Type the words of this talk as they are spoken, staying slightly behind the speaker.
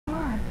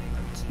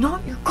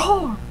not your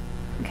car.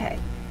 Okay.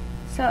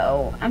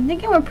 So, I'm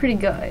thinking we're pretty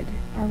good.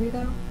 Are we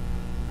though?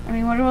 I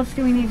mean, what else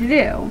do we need to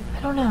do?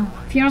 I don't know.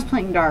 Fiona's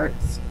playing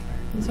darts.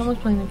 And someone's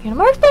playing the piano.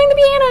 Mark's playing the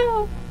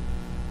piano!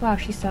 Wow,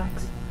 she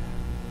sucks.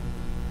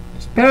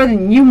 It's better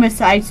than you,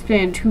 Miss I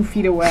stand 2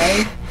 feet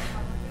away.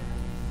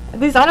 At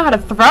least I know how to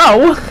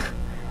throw.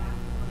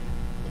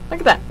 Look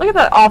at that. Look at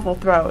that awful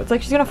throw. It's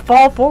like she's gonna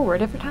fall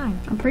forward every time.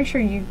 I'm pretty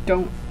sure you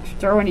don't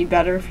throw any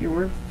better if you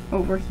were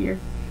over here.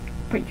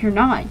 But you're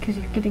not, because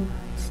you're getting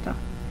stuff.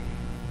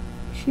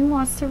 She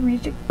wants to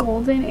reach a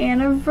golden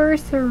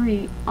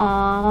anniversary.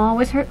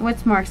 Aww,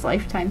 what's Mark's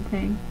lifetime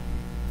thing?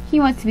 He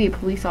wants to be a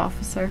police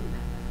officer.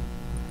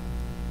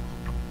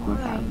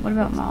 What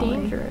about Molly?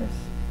 Dangerous.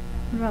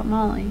 What about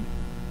Molly?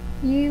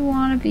 You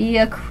want to be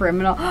a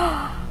criminal.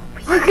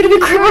 We're gonna be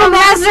criminal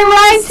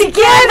masterminds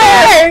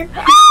together!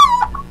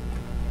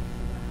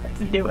 Let's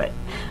do it.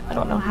 I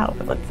don't know how,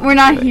 but let's. We're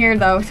not here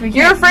though, so we can't.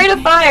 You're afraid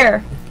of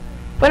fire!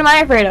 What am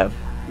I afraid of?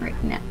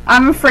 Right now.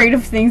 I'm afraid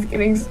of things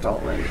getting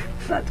stolen.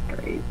 That's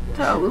great.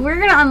 So, we're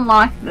gonna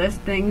unlock this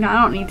thing.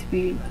 I don't need to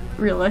be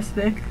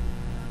realistic.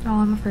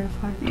 Oh, I'm afraid of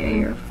fire. Yeah,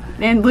 you're.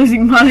 And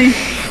losing money.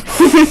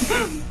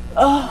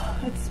 Oh,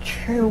 that's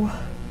true.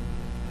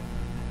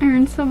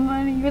 Earn some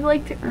money. You would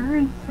like to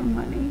earn some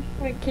money.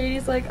 Like,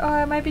 Katie's like, oh,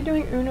 I might be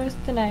doing Unos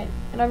tonight.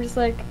 And I'm just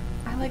like,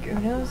 I like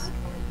Unos,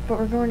 but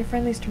we're going to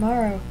Friendly's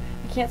tomorrow.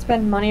 I can't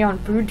spend money on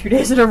food 2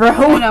 days in a row.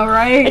 I know,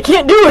 right? I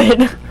can't do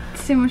it.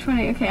 It's too much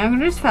money. Okay, I'm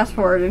gonna just fast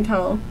forward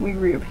until we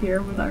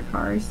reappear with our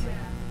cars.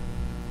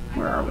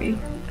 Where are we?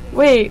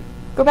 Wait,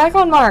 go back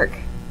on Mark.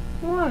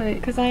 What?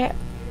 Because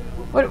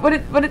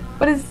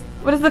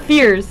what is the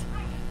fears?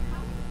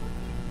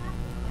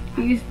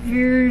 These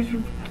fears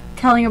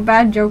telling a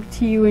bad joke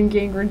to you and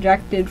getting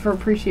rejected for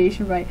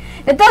appreciation by.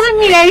 That doesn't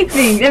mean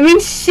anything. That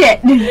means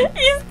shit.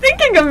 He's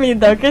thinking of me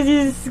though, because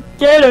he's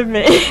scared of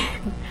me.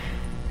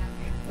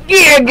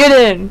 Yeah, get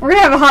in. We're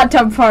gonna have a hot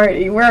tub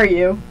party. Where are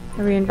you?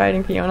 Are we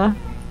inviting Fiona?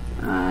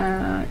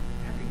 Uh.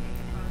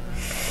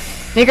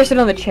 Make her sit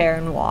on the chair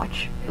and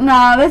watch.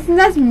 Nah,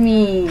 that's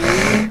mean.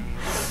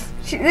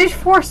 There's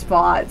 4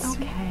 spots.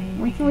 Okay.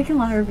 We can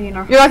let her be in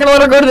our. You're not gonna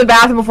let her go to the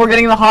bathroom before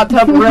getting in the hot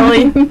tub,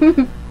 really?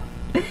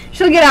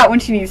 She'll get out when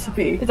she needs to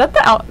be. Is that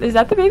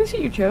the bathing suit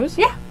you chose?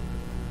 Yeah.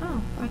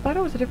 Oh, I thought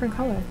it was a different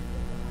color.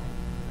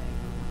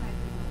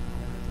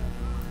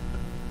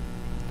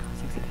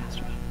 Sexy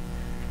bastard.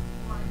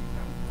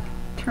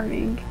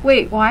 Turning.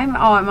 Wait, why am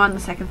I'm on the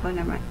second floor.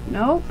 Never mind.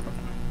 Nope.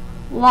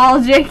 Lol,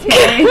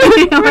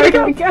 JK. Where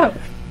do we go?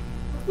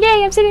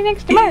 Yay! I'm sitting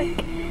next to Mark.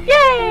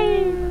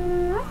 Yay!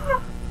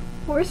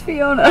 Where's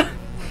Fiona?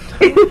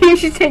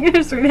 She's taking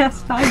her sweet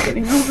ass time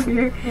getting over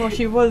here. Well,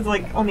 she was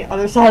like on the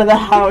other side of the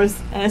house,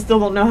 and I still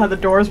don't know how the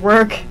doors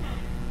work.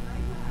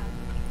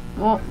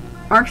 Well,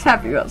 Mark's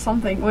happy about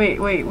something. Wait.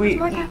 What's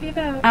Mark happy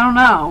about? I don't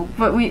know,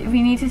 but we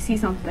need to see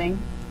something.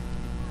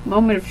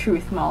 Moment of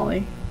truth,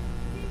 Molly.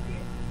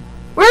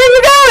 Where are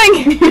you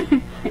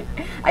going?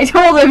 I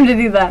told him to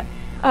do that.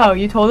 Oh,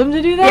 you told him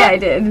to do that? Yeah, I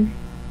did.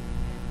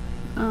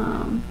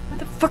 What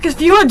the fuck is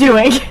Fiona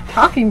doing?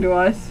 Talking to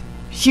us.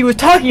 She was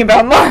talking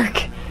about Mark.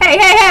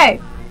 Hey!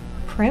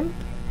 Primp?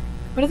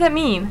 What does that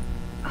mean?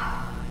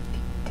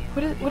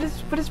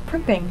 What is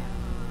primping?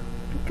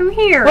 Come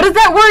here. What does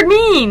that word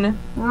mean?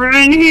 We're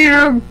in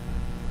here.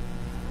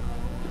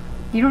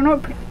 You don't know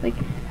what like.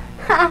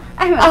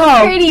 I'm a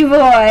Oh. pretty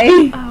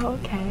boy. Oh,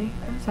 okay.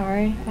 I'm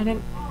sorry. I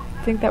didn't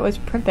think that was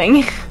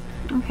primping.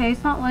 Okay,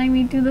 it's not letting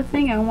me do the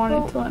thing I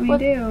wanted to let me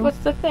do. What's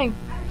the thing?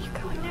 Where are you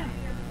going now?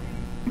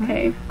 Where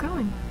Okay. are you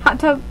going? Hot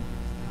tub.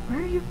 Where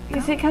are you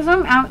Is it going? because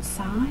I'm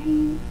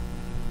outside?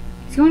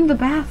 He's going to the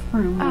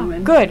bathroom. Oh,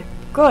 woman. good.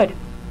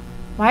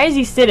 Why is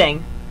he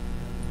sitting?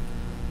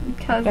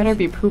 Because Better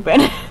be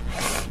pooping.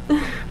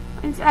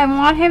 I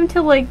want him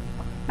to like.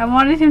 I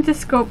wanted him to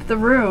scope the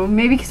room.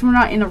 Maybe because we're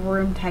not in a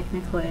room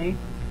technically.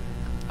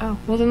 Oh,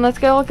 well then let's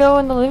go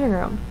in the living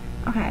room.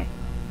 Okay.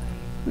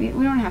 We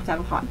don't have to have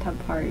a hot tub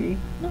party.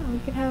 No, we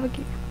can have a...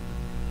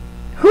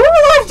 Who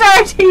left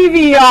our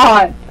TV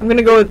on? I'm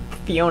gonna go with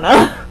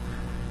Fiona.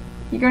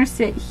 You're gonna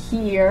sit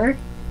here.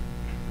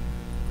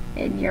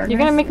 And You're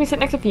gonna make me sit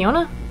next to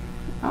Fiona?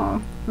 Oh,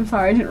 I'm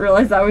sorry, I didn't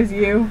realize that was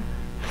you.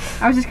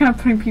 I was just kind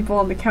of putting people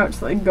on the couch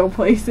so they can go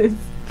places.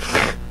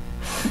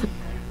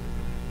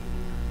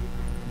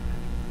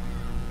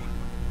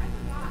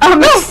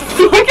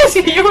 What is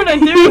Fiona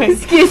doing?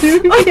 Excuse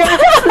me. What the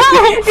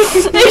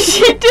hell is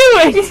she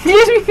doing?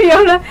 Excuse me,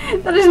 Fiona.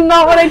 That is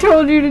not what I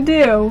told you to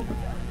do.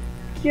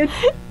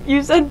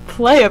 You said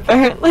play,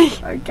 apparently.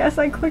 I guess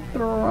I clicked the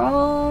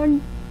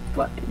wrong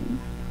button.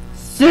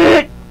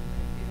 Sit!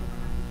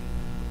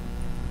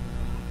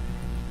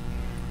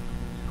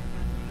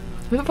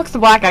 Who the fuck's the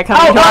black guy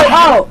coming?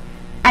 Oh!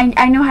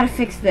 I know how to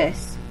fix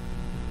this.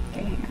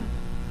 Okay, hang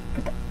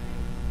on.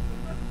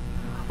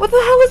 What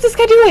the hell is this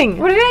guy doing?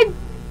 What did I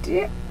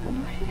do?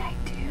 What did I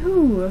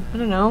do? I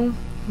don't know.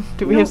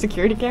 Do we have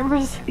security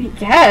cameras?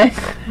 Yes.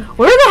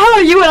 Where the hell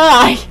are you and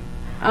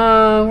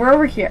I? We're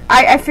over here.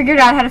 I figured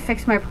out how to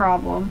fix my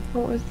problem.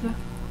 What was the...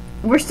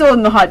 We're still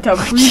in the hot tub.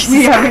 We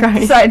Jesus haven't Christ.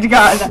 decided to go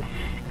out.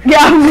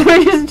 Yeah,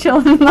 we're just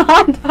chilling in the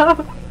hot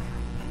tub.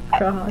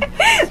 God.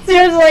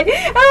 Sarah's like,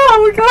 oh,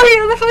 we're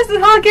going. The place is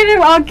hot.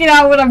 I'll get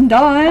out when I'm I'll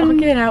done.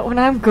 get out when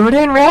I'm good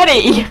and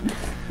ready.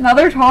 Now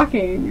they're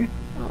talking.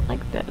 I don't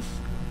like this.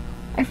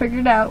 I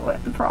figured out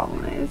what the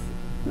problem is.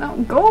 No,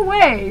 go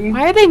away.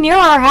 Why are they near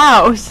our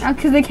house?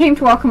 Because they came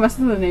to welcome us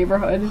to the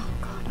neighborhood.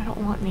 God, I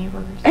don't want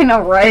neighbors. I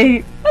know,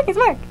 right? Look, it's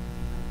Mark.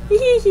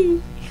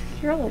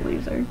 You're a little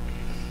loser.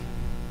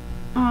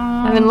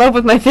 I'm in love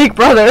with my fake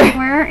brother.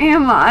 Where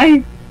am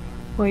I?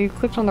 Well, you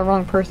clicked on the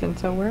wrong person,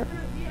 so where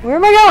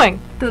am I going?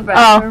 To the Oh,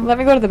 bathroom. let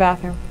me go to the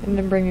bathroom and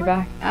then bring me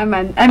back. I'm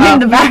in Oh.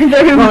 the bathroom.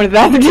 I'm going to the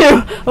bathroom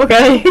too.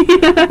 Okay.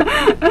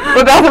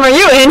 What bathroom are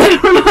you in? I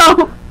don't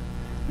know.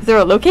 Is there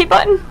a locate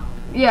button?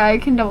 Yeah, I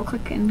can double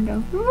click and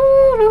go.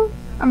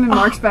 I'm in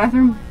Mark's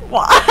bathroom.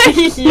 Why?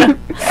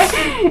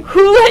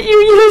 Who let you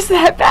use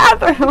that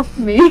bathroom?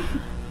 Me.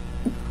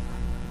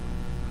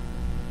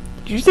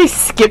 Did you say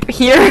skip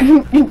here?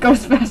 It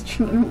goes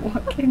faster than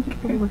walking.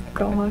 Oh my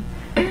god.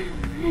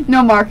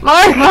 No, Mark.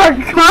 Mark!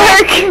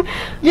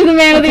 You're the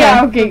man of the Okay.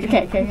 hour. Okay.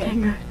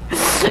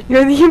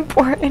 You're the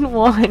important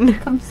one.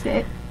 Come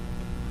sit.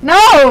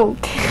 No!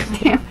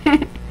 Damn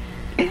it.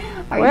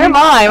 Where am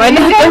I? Am I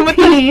not done with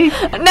pee?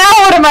 Now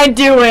what am I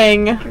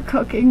doing? You're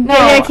cooking. No.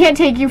 Yeah, I can't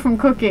take you from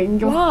cooking.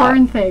 You'll Why?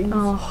 burn things.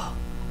 Oh.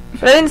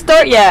 But I didn't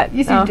start yet.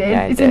 Yes, Oh, you did.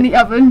 yeah, I It's did. in the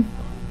oven.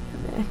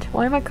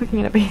 Why am I cooking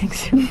in a bathing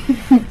suit?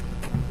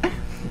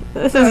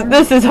 This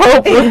is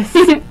hopeless.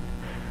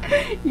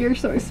 You're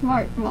so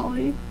smart,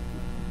 Molly.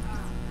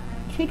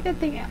 Take that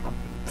thing out.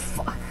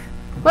 Fuck.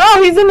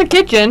 Well, he's in the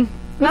kitchen.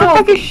 Who the No.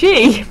 fuck is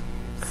she?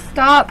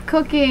 Stop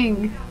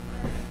cooking.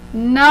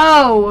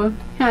 No.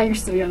 Ah, you're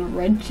sitting on a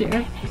red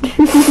chair.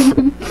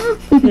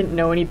 Didn't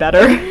know any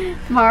better.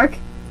 Mark,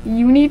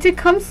 you need to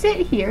come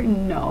sit here.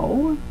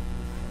 No.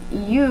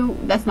 You.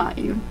 That's not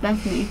you.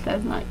 That's me.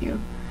 That's not you.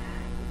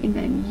 And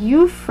then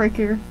you,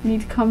 fricker,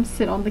 need to come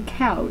sit on the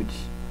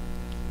couch.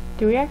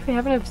 Do we actually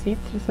have enough seats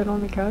to sit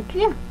on the couch?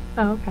 Yeah.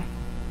 Oh, okay.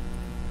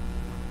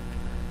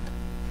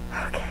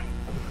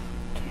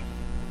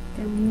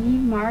 Then we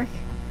need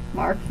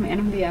Mark, man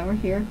of the hour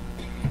here.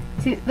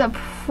 See, the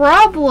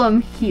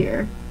problem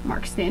here,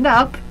 Mark, stand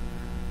up,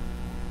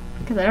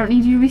 because I don't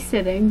need you to be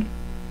sitting.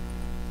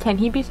 Can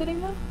he be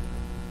sitting though?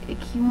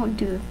 He won't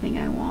do the thing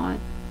I want.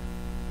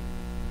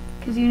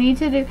 Because you need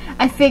to do,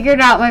 I figured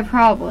out my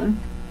problem.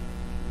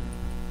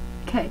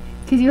 Okay,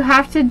 because you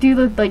have to do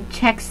the, like,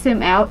 checks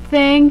him out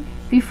thing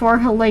before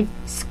he'll, like,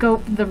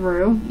 scope the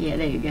room. Yeah,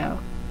 there you go.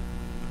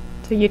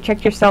 So you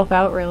checked yourself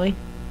out, really?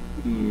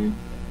 Yeah.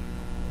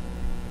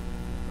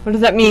 What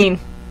does that mean?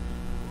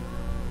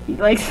 He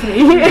likes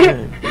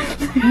me.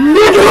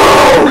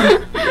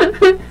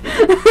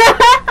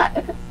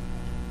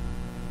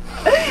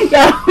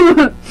 Yeah.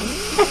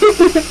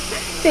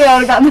 See, I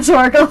would have gotten the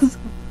sparkles.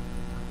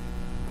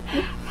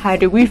 How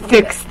do we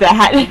fix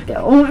that?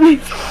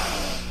 Don't.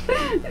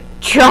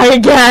 Try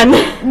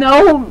again.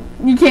 No,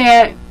 you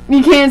can't.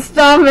 You can't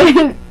stop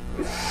it.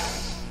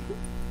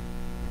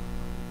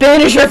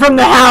 Banish her from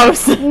the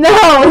house.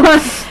 No.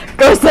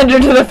 Go send her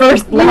to the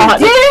first You lot.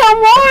 didn't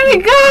want to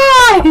go.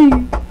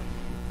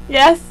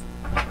 Yes.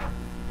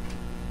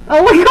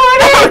 Oh my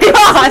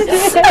god.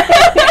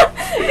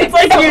 It's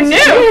like you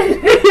knew.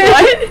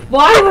 What?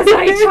 Why was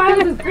I a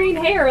child with green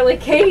hair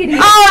like Katie?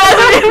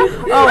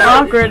 Oh,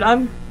 awkward.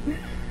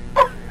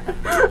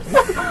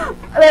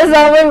 That's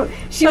not what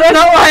she That's was.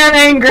 not why I'm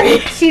angry.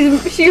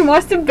 She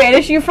wants to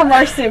banish you from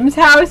our Sims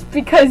house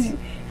because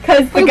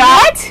the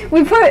guy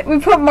we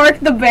put Mark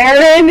the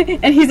bear in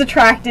and he's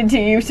attracted to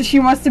you, so she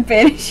wants to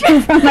banish you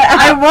from the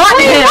house. I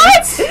want him.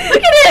 What?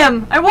 Look at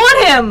him. I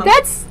want him.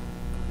 That's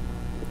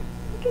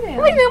Look at him.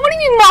 what do you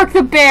mean Mark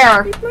the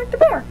bear? He's Mark the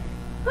bear.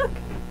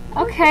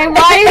 Okay,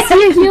 why is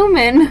he a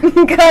human?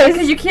 Because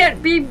you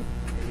can't be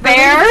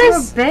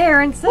Bears? a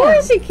bear and Of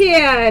course he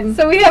can.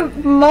 So we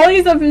have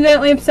Molly's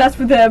evidently obsessed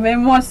with him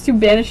and wants to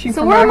banish you So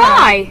from where our am house.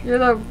 I? You're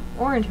the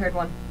orange-haired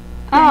one.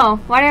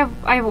 Oh, why do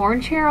I have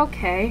orange hair?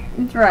 Okay.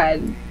 It's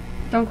red.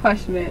 Don't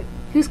question it.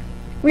 Who's-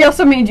 We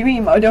also made you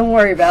emo. Don't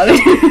worry about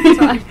it.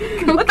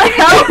 What the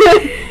hell?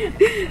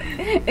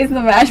 It's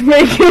the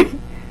matchmaker.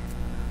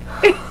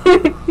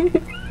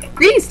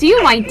 Greetings to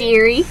you, my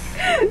dearie.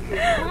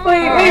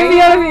 Wait,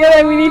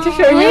 Fiona, we need to show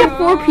We only you. have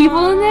 4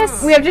 people in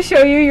this? We have to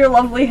show you your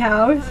lovely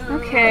house.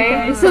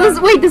 Okay. So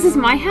this is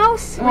my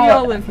house? We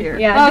all live here.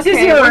 Yeah, this is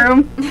Okay. your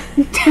room.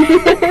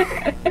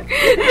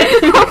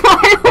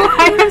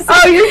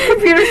 Oh, your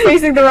computer's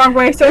facing the wrong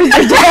way, so is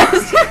your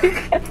desk.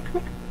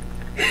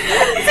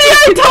 See,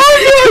 I told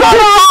you it was the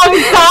wrong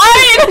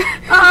side!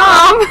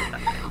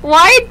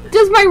 Why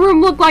does my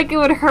room look like it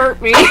would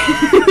hurt me?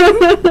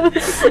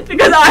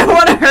 Because I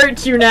want to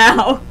hurt you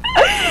now.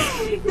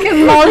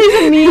 Because Molly's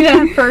a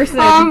mean person.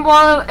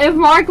 Well, if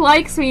Mark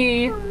likes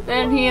me,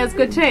 then he has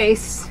good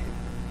taste.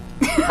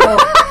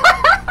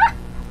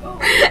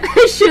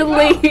 I should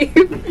leave. Wait,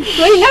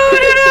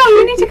 no,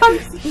 you need to come.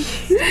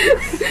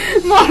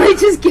 Molly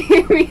just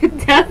gave me a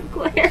death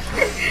glare.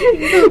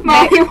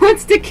 Molly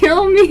wants to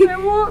kill me. I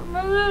want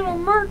my little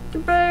Mark the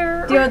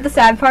bear. Do you know what the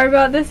sad part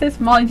about this is?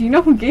 Molly, do you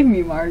know who gave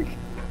me Mark?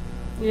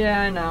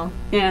 Yeah, I know.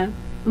 Yeah.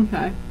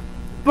 Okay.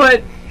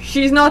 But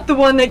she's not the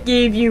one that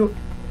gave you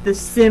the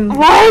sim.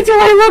 Why do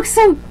I look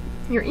so...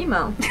 Your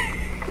emo.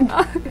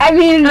 I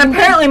mean, And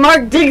apparently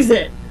Mark digs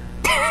it.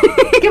 yeah,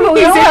 but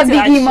we all He's have into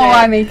the that emo shit.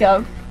 eye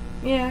makeup.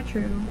 Yeah,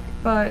 true.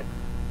 But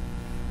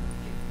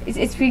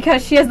It's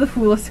because she has the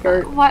Fula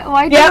skirt.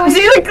 Why do Yeah, I...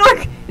 see,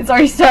 look! It's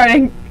already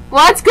starting.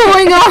 What's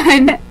going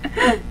on?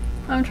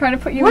 I'm trying to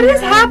put you what in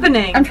is her-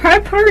 happening? I'm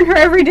trying to put her in her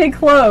everyday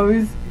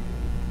clothes.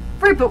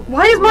 Right, but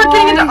why is Mark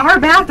getting into our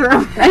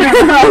bathroom? I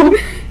don't know.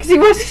 Because he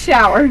wants to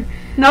shower.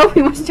 No,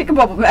 he wants to take a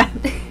bubble bath.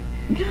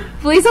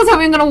 Please don't tell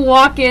me I'm gonna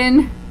walk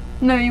in.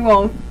 No, you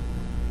won't.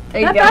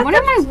 There you That go. bath- What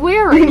am I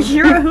wearing?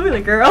 You're a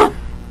hula girl.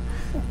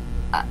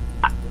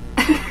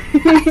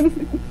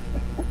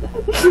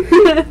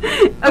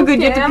 Oh,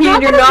 good, you have to I'm pee not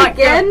and you're gonna not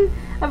begin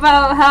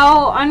about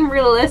how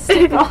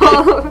unrealistic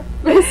all of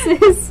this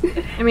is.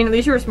 I mean, at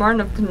least you were smart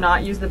enough to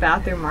not use the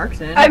bathroom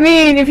Mark's in. I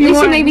mean, if At you least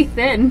want, you made me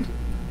thin.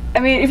 I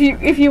mean,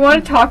 if you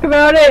want to talk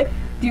about it,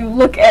 you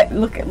look at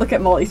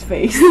Molly's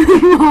face.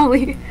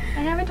 Molly.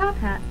 I have a top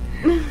hat.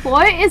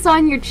 What is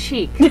on your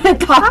cheek?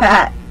 Top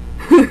hat.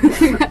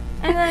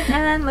 And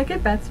then look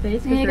at Beth's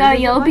face. 'cause And you hers got a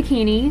is yellow like-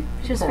 bikini,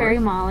 which is Of very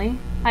course. Molly.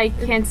 I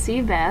can't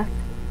see Beth.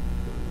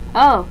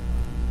 Oh.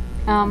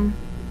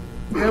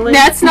 Really?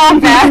 That's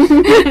not bad.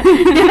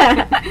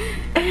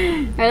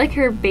 I like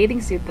her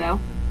bathing suit though.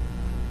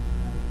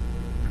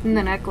 And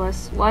the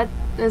necklace. What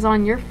is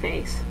on your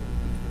face?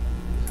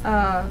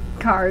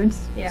 Cards.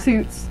 Yeah.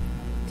 Suits.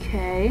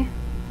 Okay.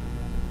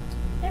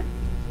 Yeah.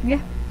 Yeah.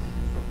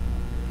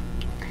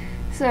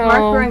 So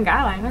Mark wearing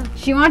eyeliner.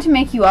 She wanted to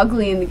make you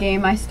ugly in the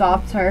game. I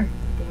stopped her.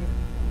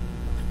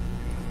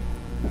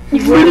 He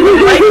would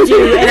have liked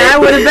you, and I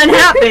would have been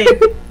happy.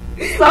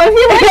 So if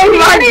you like me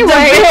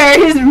anyway,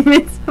 his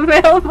mitts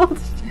available.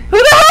 Who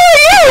the hell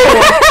are you?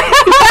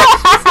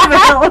 She's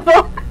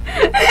available.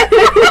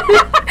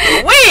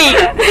 Wait!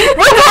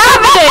 What's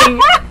happening?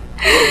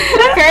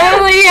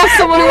 apparently you have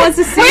someone who wants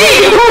to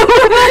see you.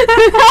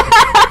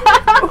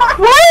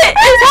 What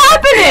is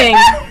happening?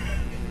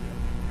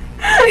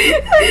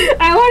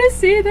 I want to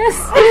see this.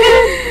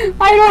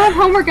 I don't have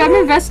homework. I'm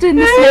invested in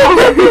this now.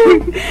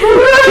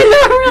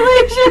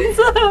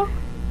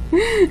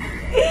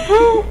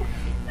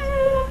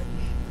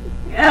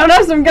 I don't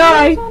know, some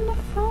guy. on the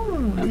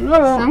phone? I don't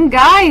know. Some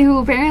guy who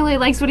apparently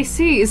likes what he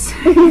sees. I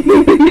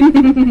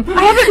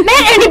haven't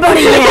met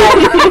anybody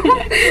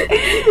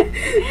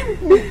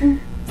yet.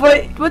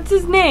 But What's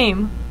his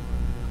name?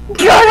 go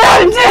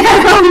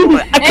downtown.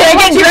 Can I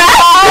get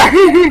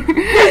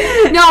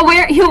dressed? No,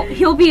 where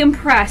he'll be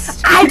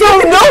impressed. I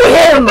don't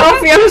know him. Oh,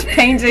 Fiona's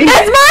painting.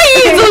 That's my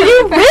easel,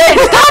 you bitch!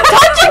 Stop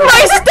touching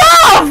my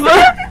stuff!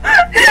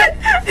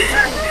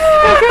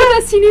 Oh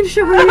goodness, you need to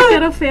show her your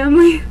ghetto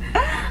family.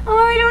 Oh,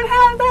 I don't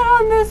have that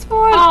on this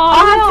one. Oh,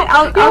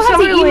 I'll you don't show have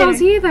the you emos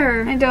later.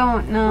 either. I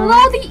don't know.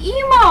 Hello, the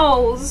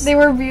emos. They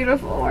were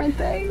beautiful, weren't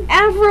they?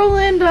 Avril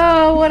and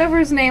whatever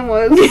his name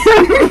was.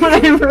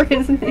 Whatever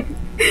his name.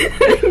 I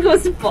think it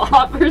was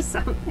Bob or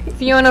something.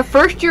 Fiona,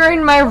 first you're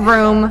in my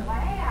room.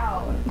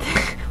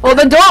 Well,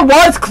 the door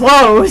was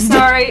closed.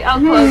 Sorry, I'll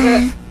close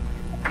it.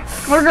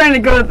 We're going to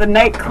go to the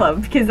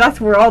nightclub because that's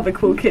where all the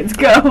cool kids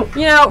go.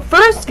 You know,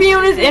 first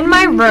Fiona's in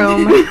my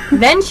room,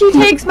 then she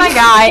takes my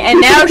guy,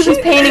 and now she's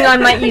painting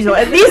on my easel.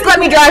 At least let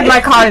me drive my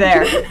car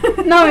there.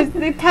 No,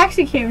 the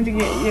taxi came to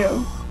get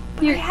you.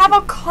 You have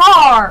a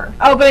car.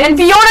 Oh, but And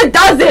Fiona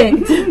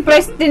doesn't. but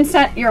I didn't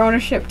set your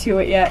ownership to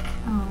it yet,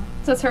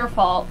 So it's her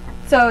fault.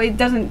 so it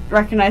doesn't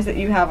recognize that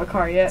you have a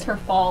car yet. It's her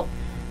fault.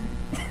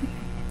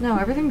 No,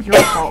 everything's your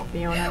fault,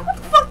 Fiona. What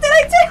the fuck did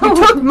I do? You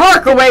took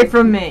Mark away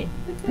from me.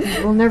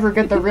 We'll never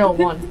get the real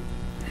one.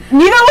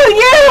 Neither will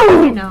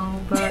I you. know,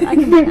 but I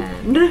can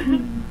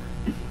pretend.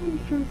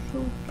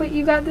 But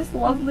you got this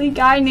lovely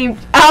guy named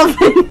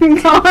Alvin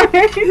Carr.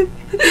 What's his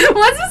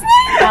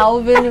name?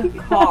 Alvin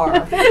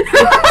Carr.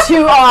 With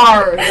 2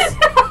 R's.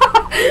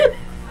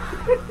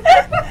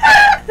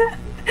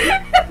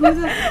 Who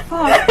the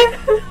fuck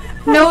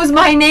knows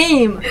my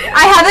name?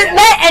 I haven't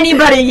met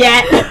anybody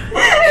yet.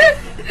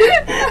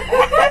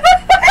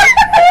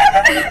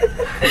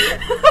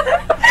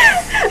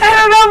 I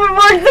don't know, but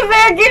Mark the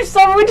Bear gave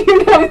someone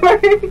your number.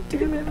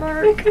 Damn it,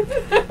 Mark.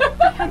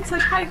 I had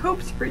such high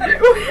hopes for you.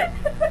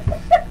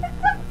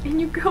 And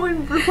you go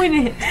and ruin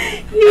it.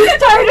 You're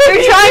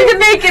trying to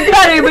make it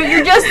better, but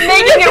you're just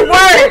making it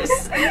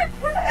worse.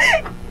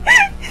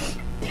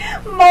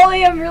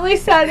 Molly, I'm really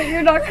sad that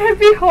you're not going to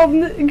be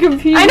home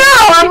competing. I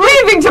know, I'm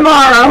leaving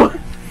tomorrow.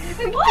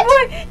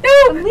 What? No.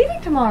 I'm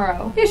leaving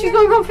tomorrow. Yeah, she's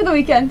going home for the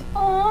weekend.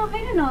 Oh, I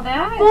didn't know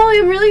that. Molly,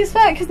 I'm really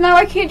sad because now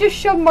I can't just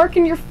shove Mark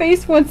in your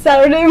face one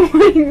Saturday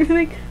morning. You're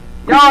like,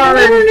 Yarn.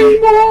 good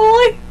morning,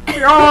 Molly.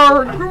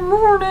 Yarn. Good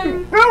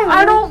morning.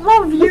 I don't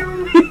love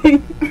you.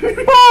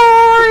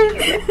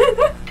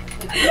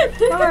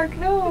 Bye. Mark,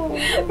 no.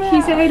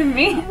 He said hi to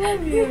me. I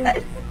love you.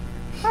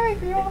 Hi,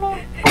 Fiona.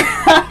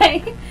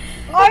 Hi.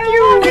 I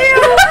love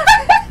you.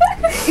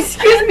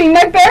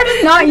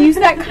 you not use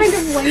that kind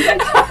of language?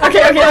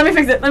 Okay, let me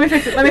fix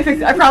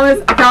it. I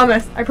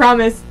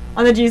promise.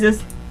 On the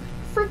Jesus.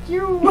 Frick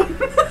you. What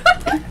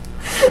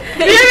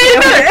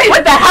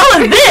the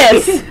hell is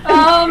this?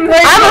 I'm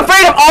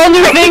afraid of all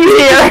new things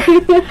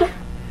here.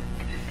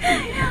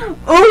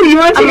 Oh, you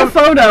want to take a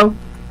photo?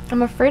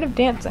 I'm afraid of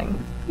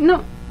dancing.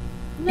 No.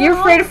 You're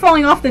afraid of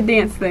falling off the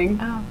dance thing.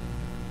 Oh.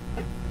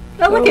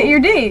 Oh, look at your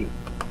date.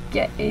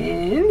 Get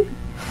in.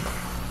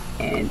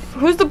 And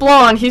Who's the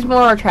blonde? He's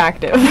more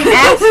attractive.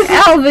 ask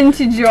Alvin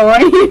to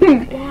join.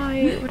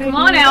 Why? Come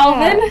on,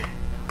 Alvin.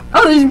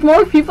 Oh, there's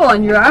more people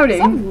on your outing.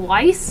 Some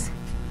lice.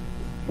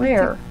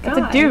 Where? That's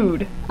a guy.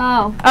 dude.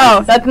 Oh.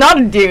 Oh, that's not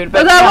a dude, but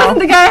But that no. wasn't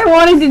the guy I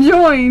wanted to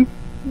join.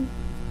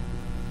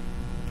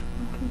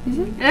 Is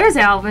it? There's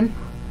Alvin.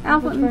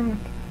 Alvin.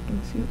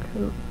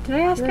 Did I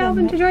ask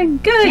Alvin to join?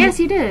 Good. Yes,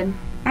 you did.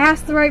 I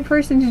asked the right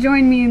person to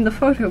join me in the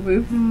photo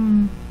booth.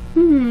 Hmm.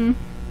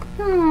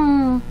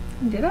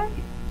 Did I?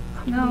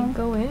 No.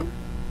 Go in?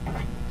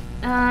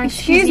 Excuse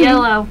She's me.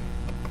 yellow.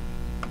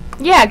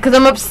 Yeah, because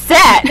I'm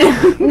upset.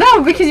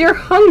 No, because you're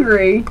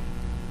hungry.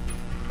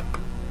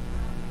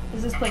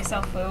 Does this place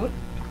sell food?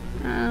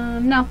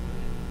 No.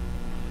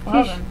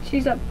 Well, then.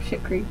 She's up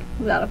Shit Creek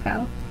without a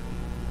paddle.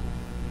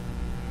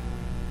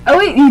 Oh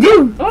wait, you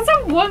do. What's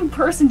that one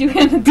person doing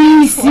in the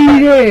Be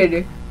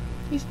seated.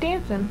 He's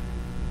dancing.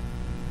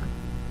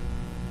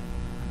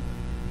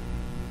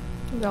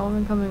 Is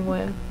Alvin coming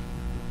with?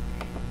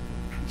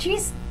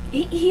 Jeez,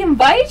 he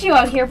invited you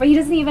out here, but he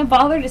doesn't even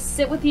bother to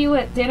sit with you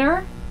at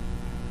dinner?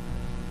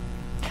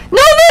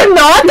 No, they're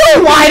not!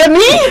 Don't lie to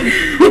me!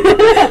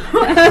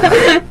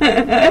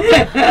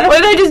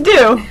 What did I just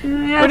do?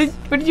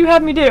 What did you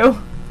have me do?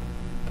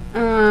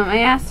 I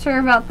asked her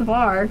about the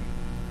bar.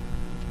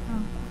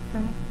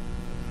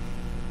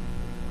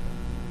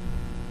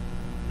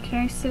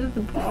 Can I sit at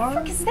the bar?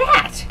 What is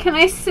that? Can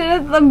I sit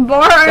at the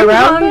bar? I'm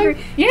round hungry.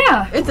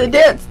 Yeah. It's a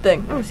dance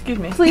thing. Oh, excuse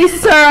me. Please,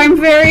 sir, I'm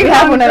very We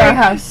have hungry. one at our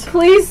house.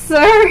 Please,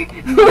 sir.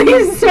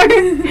 Please, sir.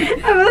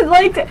 I would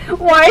like to.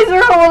 Why is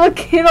there a little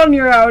kid on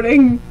your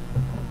outing?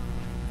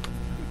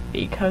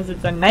 Because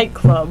it's a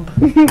nightclub.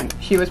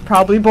 She was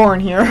probably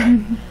born here.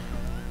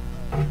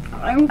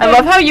 I I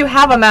love how you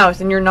have a mouse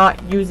and you're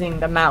not using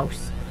the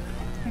mouse.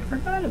 I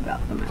forgot about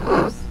the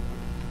mouse.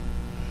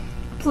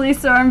 Please,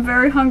 sir, I'm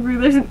very hungry.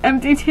 There's an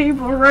empty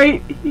table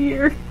right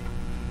here.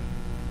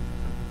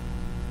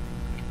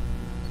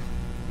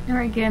 You're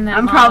again that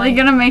I'm probably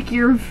gonna make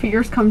your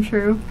fears come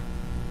true.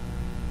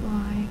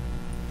 Why?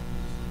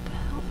 What the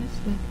hell is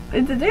this?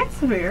 It's a dance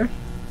fear.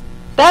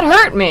 That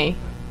hurt me.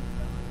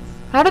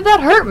 How did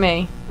that hurt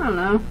me? I don't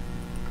know.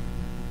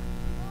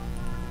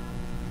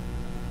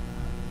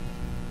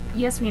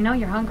 Yes, we know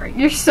you're hungry.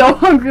 You're so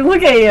hungry.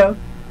 Look at you.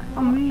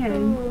 Oh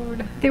man.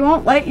 Food. They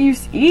won't let you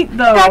eat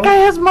though. That guy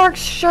has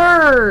Mark's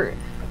shirt.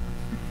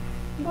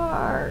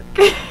 Mark.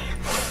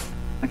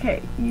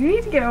 Okay, you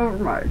need to get over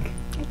Mark.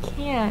 I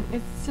can't.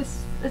 It's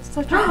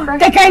such a fresh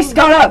That guy's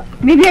got up.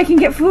 Maybe I can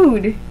get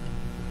food.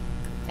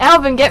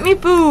 Alvin, get me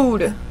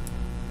food.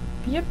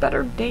 Be a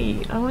better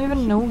date. I don't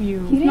even know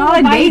you. It's not a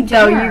invite date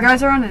though. dinner. You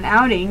guys are on an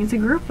outing. It's a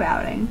group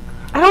outing.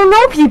 I don't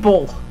know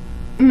people.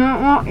 No,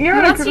 well, He you're on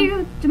a wants group.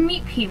 you to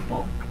meet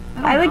people.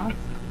 I don't like. know.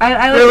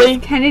 I like Really?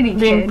 this Kennedy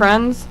Being kid.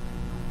 friends.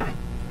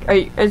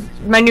 Is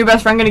my new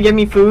best friend gonna give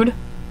me food?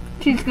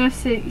 She's gonna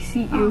seat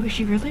you. Is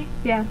she really?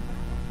 Yeah.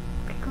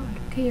 Okay, good.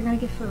 Okay, you're gonna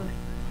get food.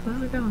 Where are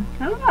we going?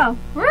 I don't know.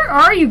 Where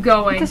are you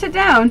going? To sit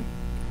down.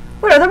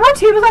 Wait, are there more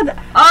tables at the?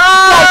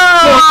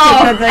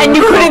 Oh! And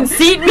you couldn't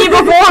seat me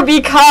before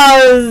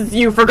because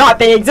you forgot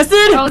they existed?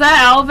 Oh, is that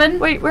Alvin?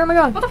 Wait, where am I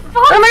going? What the Where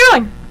fuck? am I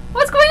going?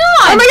 What's going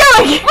on? Where am I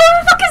going? What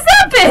the fuck is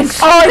that bitch?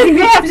 Oh, I think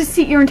they have to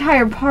seat your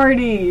entire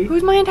party.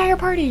 Who's my entire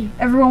party?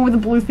 Everyone with a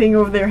blue thing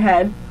over their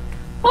head.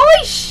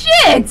 Holy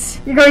shit!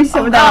 You're going to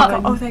sit with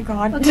Alvin. Oh, thank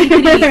God. Let's take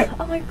it easy.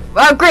 Oh my.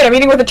 Oh, great! I'm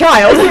eating with a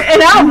child.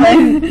 And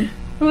Alvin.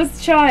 Who's the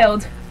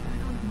child?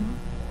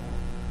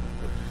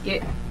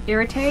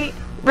 Irritate?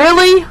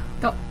 Really?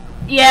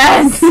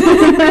 Yes!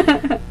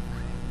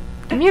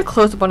 Give me a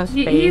close up on his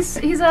face.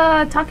 He's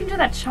talking to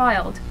that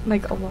child.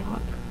 Like a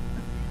lot.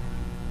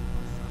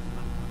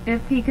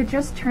 If he could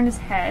just turn his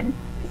head.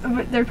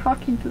 But they're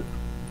talking to.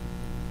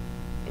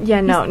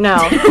 Yeah, no. Kinda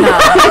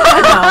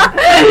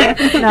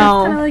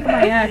like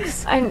my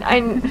ex.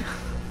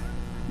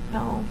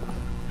 No.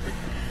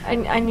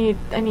 I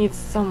need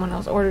someone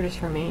else. Order this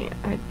for me.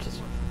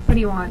 What do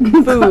you want?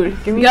 Food.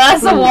 Give me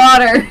Glass of food.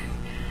 water.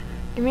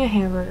 Give me a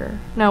hamburger.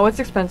 No, it's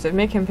expensive.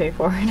 Make him pay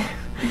for it.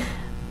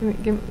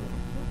 What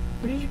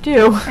did you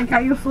do? I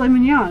got you a filet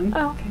mignon.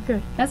 Oh, okay,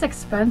 good. That's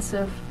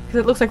expensive. Because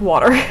it looks like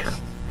water.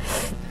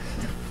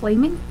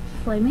 Flaming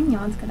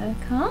Mignon's gonna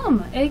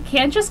come. It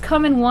can't just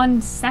come in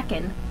 1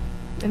 second.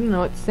 I don't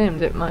know. It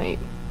Sims. It might.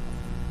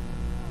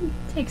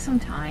 Take some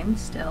time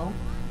still.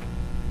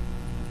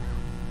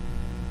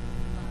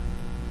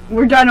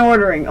 We're done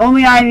ordering.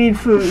 Only I need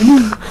food.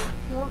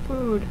 More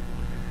food.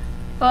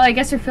 Well, I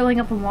guess you're filling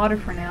up on water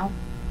for now.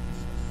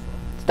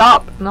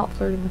 Stop. I'm not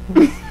flirting with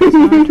him. He's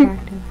not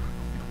attractive.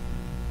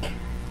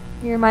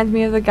 He reminds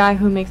me of the guy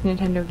who makes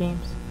Nintendo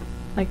games.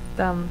 Like,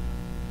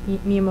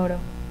 Miyamoto.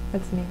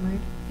 That's the name, right?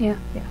 Yeah.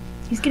 Yeah.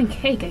 He's getting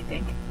cake, I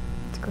think.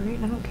 It's great.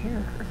 I don't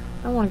care.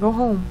 I want to go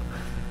home.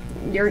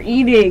 You're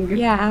eating.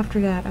 Yeah, after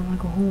that, I want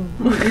to go home.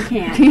 You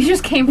can't. You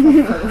just came for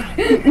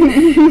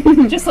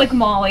food. Just like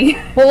Molly.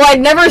 Well, I'd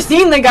never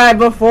seen the guy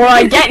before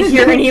I get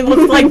here, and he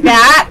looks like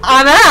that.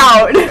 I'm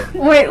out.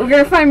 Wait, we're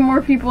gonna find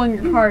more people in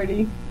your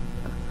party.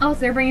 Oh, so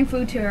they're bringing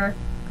food to her.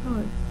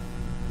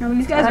 No,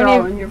 these guys I are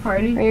all mean- in your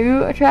party. Are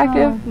you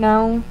attractive?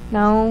 No.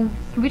 Can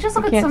we just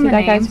look I at can't some see of the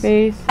that guy's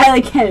names? face. I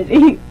like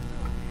Kennedy.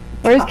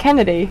 Where's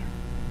Kennedy?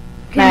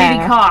 Kennedy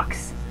Nah.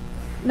 Cox.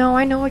 No,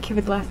 I know a kid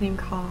with last name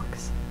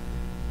Cox.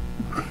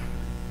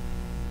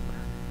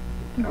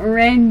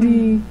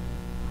 Randy.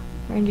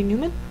 Randy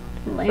Newman?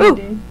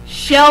 Landy.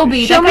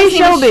 Shelby. Show That me guy's name is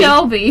Shelby.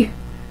 Shelby.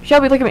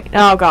 Shelby, look at me.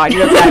 Oh, God, you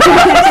have that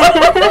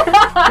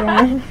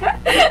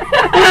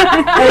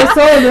I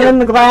sold him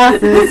the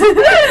glasses.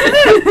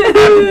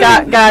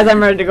 Guys,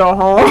 I'm ready to go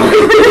home.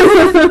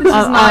 This is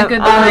not a good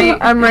night.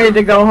 I'm ready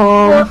to go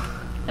home.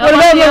 What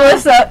about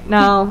Melissa?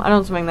 No, I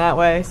don't swing that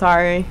way.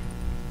 Sorry.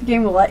 The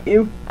game will let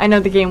you. I know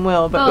the game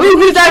will, but Oh, ooh,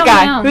 who's that show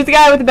guy? down. Who's the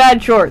guy with the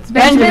bad shorts?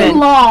 Benjamin.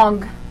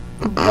 Long.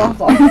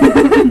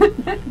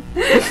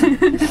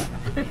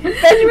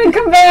 Benjamin,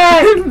 come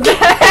back!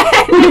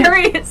 There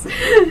he is.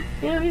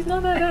 Yeah, he's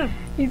not that bad.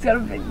 He's got a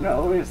big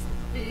nose.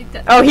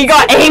 Oh, he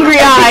got angry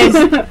eyes.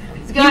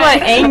 He's He got-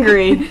 went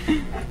angry.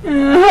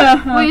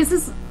 Wait, is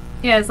this?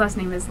 Yeah, his last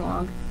name is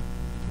Long.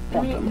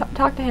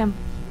 Talk to him.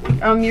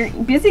 You're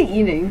busy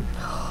eating.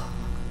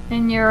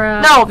 And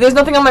you're No, there's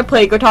nothing on my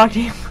plate. Go talk to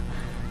him.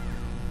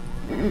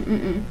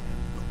 Mm-mm-mm.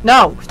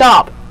 No,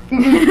 stop. Shoo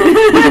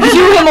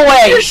him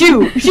away.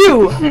 Shoo.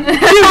 Shoo.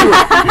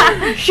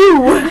 Shoo.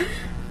 Shoo.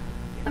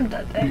 I'm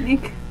done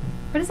eating.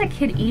 What is that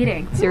kid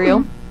eating?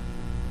 Cereal?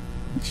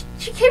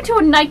 She came to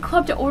a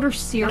nightclub to order I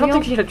cereal. don't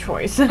think she had a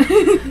choice.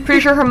 Pretty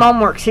sure her mom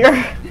works here.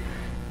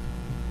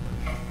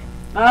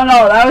 I don't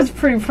know, that was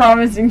pretty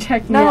promising.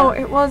 Check me No, out.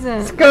 it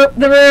wasn't. Scope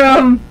the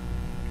room.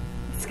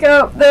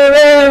 Scope the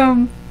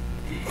room.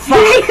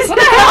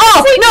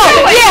 Oh, no,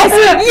 yes,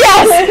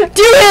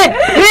 do it,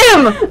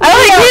 him, I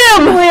like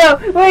him. Leo,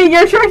 wait,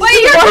 you're trying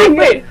to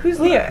Wait, who's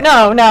Leo?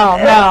 No, He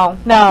I'm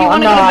wanted to go to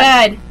not.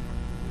 bed.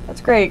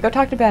 That's great, go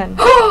talk to Ben.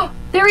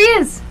 There he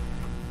is.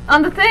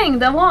 On the thing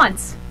that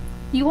wants.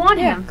 You want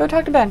Yeah, him. go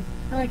talk to Ben.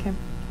 I like him.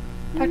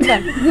 Talk to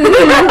Ben.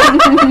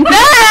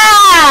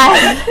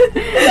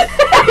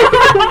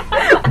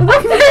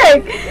 What the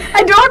heck?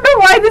 I don't know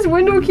why this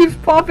window keeps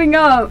popping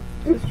up.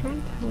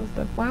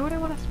 Why would I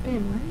want to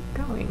spin? Where are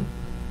you going?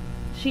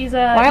 She's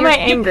Why am I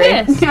angry?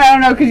 You're pissed. I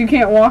don't know, because you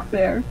can't walk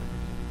there.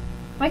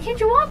 Why can't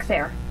you walk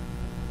there?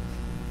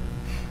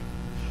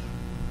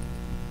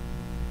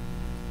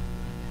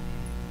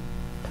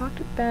 Talk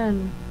to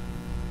Ben.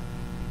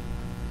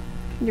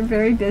 You're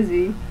very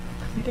busy.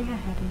 I'm getting a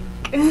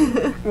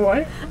headache.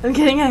 What? I'm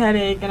getting a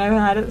headache, and I've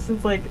had it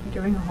since like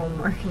doing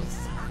homework, and it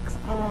sucks.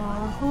 Oh,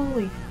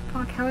 holy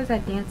fuck! How is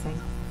that dancing?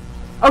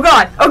 Oh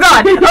god! Oh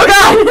god! Oh god! Oh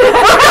god!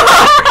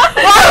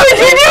 Why would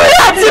you do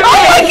that to me?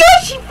 Oh my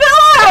god! She fell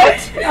out.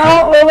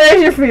 Oh, well,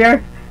 there's your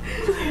fear.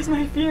 There's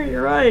my fear.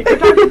 You're right. Go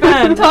talk to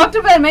Ben. Talk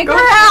to Ben. Make Go her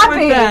talk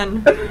happy.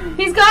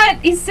 with Ben.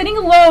 He's sitting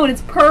alone.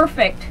 It's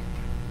perfect.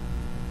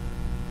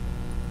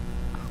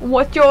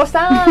 What's your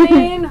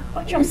sign?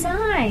 What's your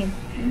sign?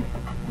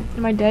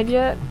 Am I dead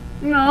yet?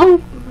 No.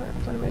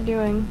 What am I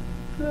doing?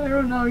 I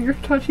don't know, you're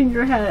touching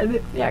your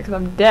head. Yeah, because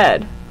I'm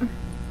dead.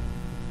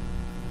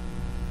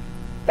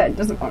 Ben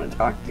doesn't want to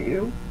talk to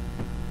you.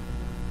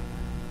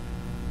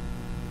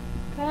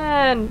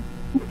 Ben.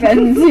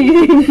 Ben's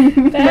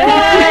eating.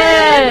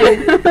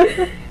 Ben.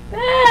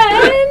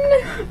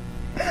 Ben.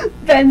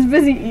 Ben's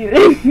busy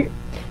eating.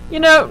 You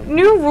know,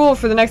 new rule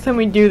for the next time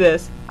we do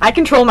this. I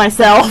control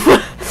myself.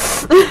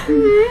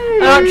 I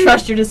don't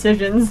trust your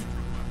decisions.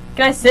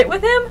 Can I sit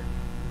with him?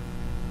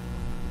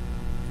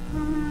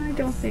 I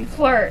don't think.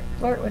 Flirt.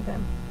 Flirt with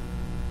him.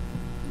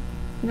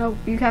 Nope,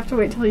 you have to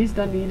wait till he's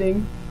done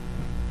eating.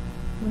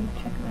 Let me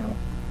check him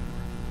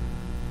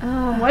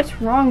out. What's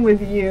wrong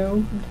with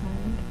you? I'm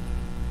tired.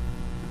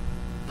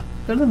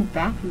 Go to the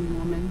bathroom,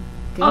 woman.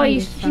 Oh, Damn,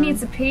 she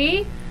needs to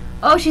pee?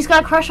 Oh, she's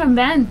got a crush on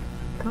Ben.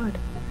 Good.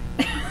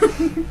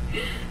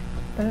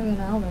 Better than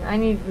Alvin. I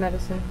need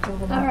medicine.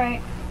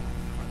 Alright.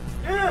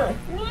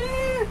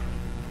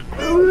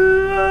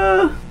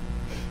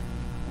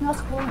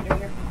 What's going on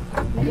here?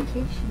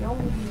 Medication.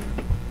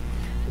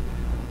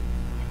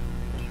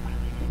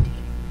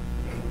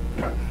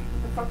 What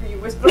the fuck are you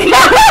whispering?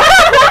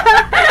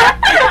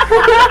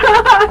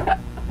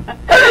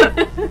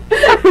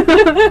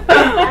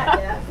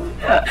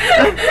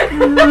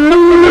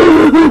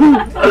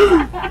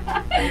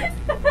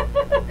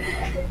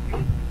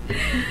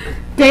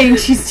 Dang,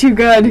 she's too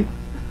good.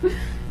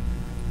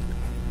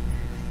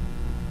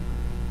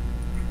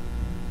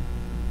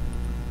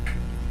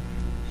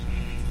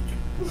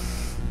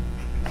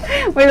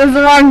 Wait, that's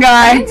the wrong I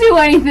guy. didn't do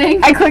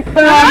anything. I clicked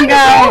the I wrong didn't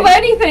do guy.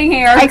 anything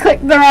here. I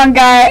clicked the wrong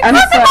guy. I'm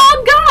Not the sorry.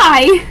 wrong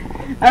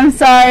guy. I'm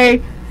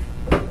sorry.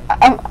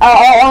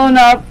 I'll own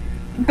up.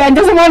 Ben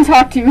doesn't want to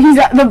talk to you. He's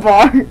at the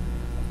bar.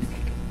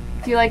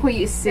 Do you like what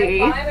you see?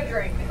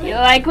 You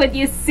like what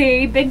you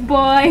see, big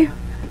boy?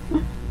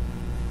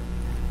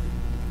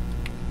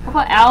 How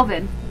about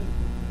Alvin?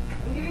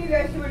 I'm giving you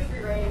guys too much free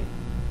reign.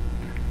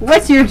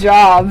 What's your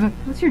job?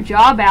 What's your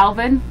job,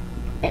 Alvin?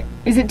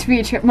 Is it to be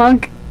a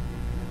chipmunk?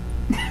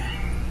 I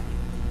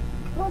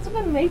wasn't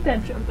gonna make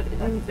that joke, but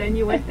then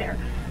you went there.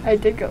 I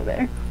did go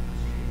there.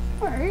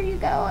 Where are you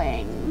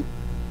going?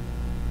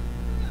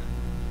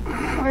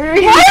 Where are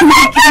you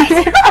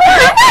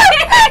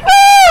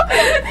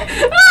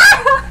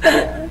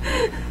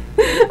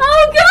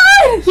Oh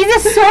God! He's a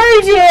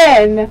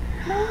surgeon!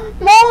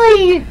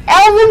 Molly,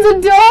 Alvin's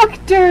a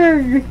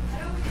doctor!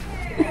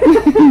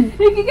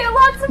 You can get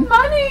lots of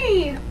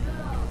money!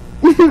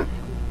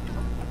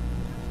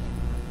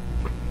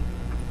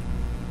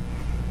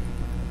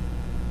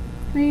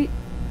 Wait,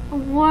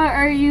 what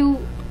are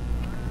you...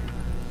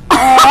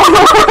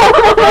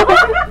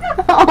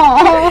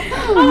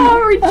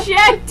 Oh,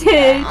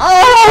 rejected!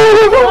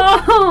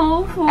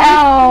 Oh! Oh,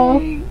 Ow.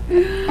 thing.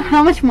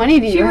 How much money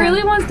do you She have?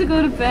 really wants to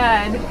go to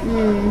bed,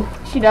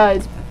 She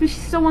does. but she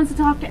still wants to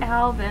talk to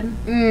Alvin.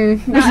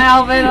 Mm.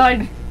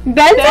 Alvin,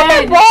 Ben's at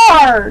Ben. the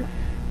bar!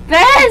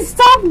 Ben,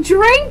 stop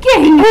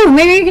drinking! Ooh,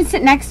 maybe you can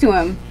sit next to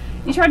him.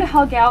 You tried to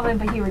hug Alvin,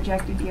 but he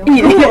rejected you.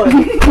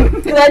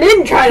 Because I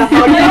didn't try to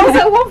hug There was him.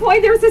 at one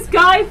point there was this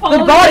guy following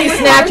The body you with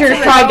snatchers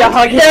hearts tried to around.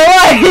 hug him.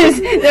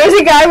 There was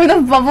a guy with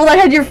a bubble that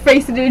had your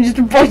face in it and just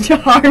a bunch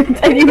of hearts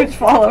and he was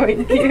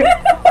following you. Who?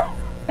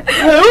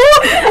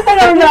 I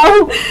don't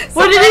know.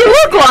 What did he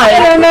look like?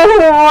 I don't know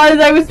who it was.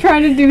 I was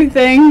trying to do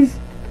things.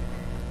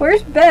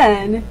 Where's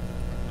Ben?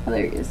 Oh,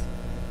 there he is.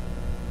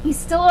 He's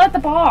still at the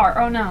bar.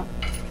 Oh no.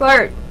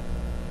 Flirt.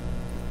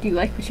 Do you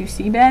like what you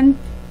see, Ben?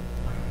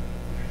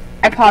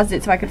 I paused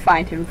it so I could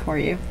find him for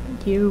you.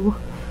 Thank you.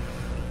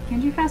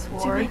 Can't you fast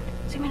forward?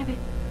 Zoom in a bit.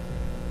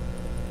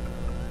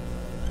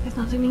 It's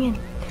not zooming in.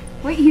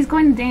 Wait, he's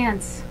going to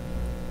dance.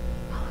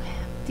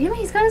 Damn it,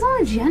 he's got his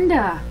own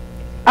agenda.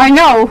 I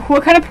know.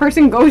 What kind of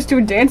person goes to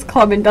a dance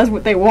club and does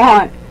what they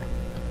want?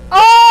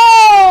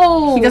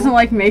 Oh! He doesn't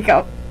like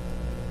makeup.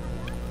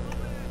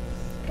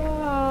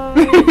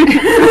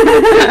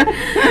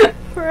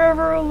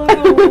 Forever alone.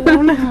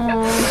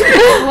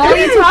 Well,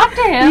 you talk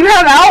to him. You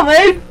have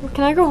Alvin.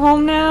 Can I go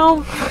home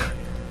now?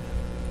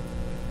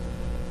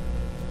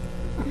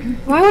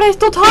 Why would I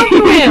still talk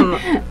to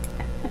him?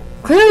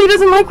 Clearly he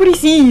doesn't like what he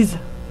sees.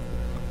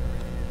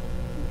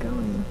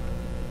 Going.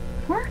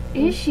 Where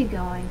is she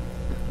going?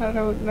 I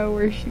don't know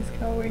where she's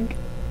going.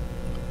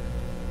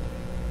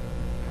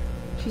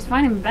 She's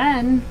finding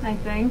Ben, I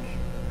think.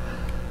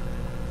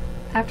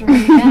 After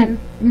meeting Ben.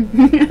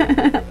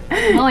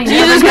 Molly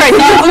Jesus never Christ, gets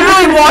he's up.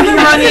 literally walking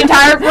around the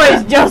entire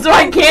place just so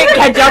I can't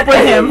catch up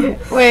with him.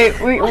 Wait.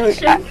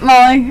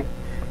 Molly.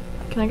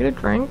 Can I get a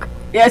drink?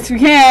 Yes, we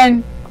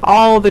can.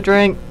 All the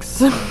drinks.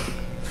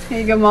 Here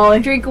you go, Molly.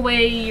 Drink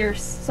away your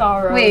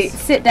sorrows. Wait,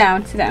 sit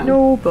down.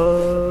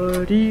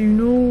 Nobody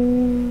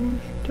knows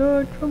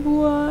the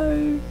trouble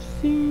I've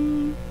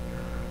seen.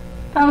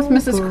 That was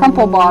Mrs.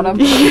 Crumplebottom.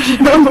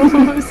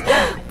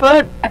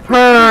 But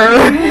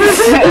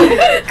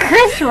her.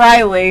 Chris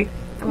Riley.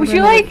 Would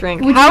you like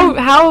drink? would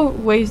How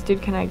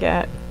wasted can I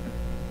get?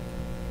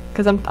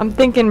 Because I'm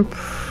thinking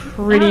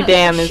pretty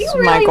damn is she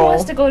my really goal.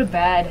 wants to go to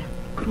bed.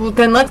 Well,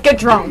 then let's get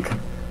drunk.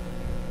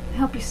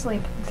 Help you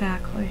sleep.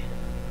 Exactly.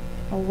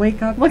 I'll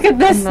wake up. Look at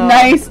this No.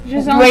 nice,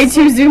 Just way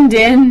too zoomed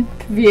in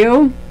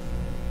view.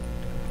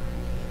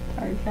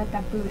 Sorry, got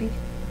that booty.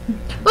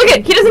 Look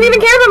it. He doesn't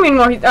even care about me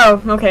anymore.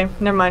 Oh, okay.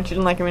 Never mind. She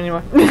didn't like him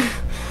anymore.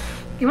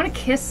 You want to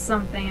kiss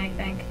something, I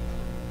think.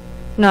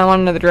 No, I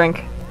want another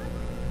drink.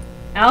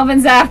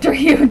 Alvin's after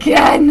you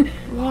again.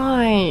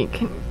 Why?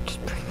 Can you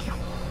just bring me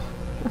home?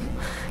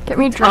 Get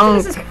me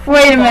drunk. This is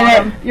Wait a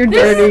minute, you're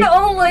This is dirty. an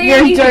old lady.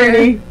 You're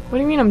dirty. What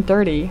do you mean I'm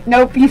dirty?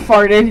 Nope, you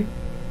farted.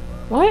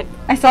 What?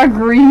 I saw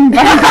green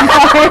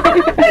behind.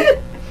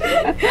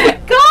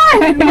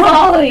 God,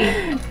 Molly.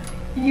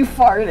 You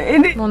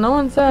farted. Well, no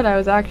one said I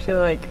was actually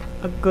like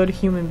a good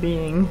human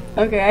being.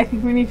 Okay, I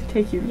think we need to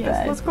take you to Yes,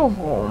 bed. let's go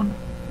home.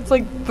 It's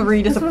like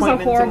 3 This was a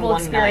disappointments horrible in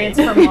one experience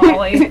night. for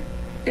Molly.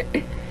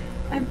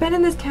 I've been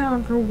in this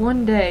town for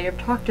 1 day. I've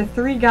talked to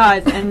 3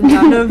 guys and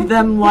none of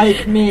them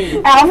like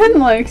me. Alvin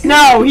likes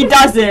No, he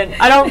doesn't.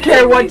 I don't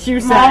care what you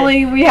say.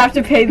 Molly, we have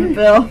to pay the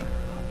bill.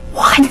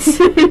 What?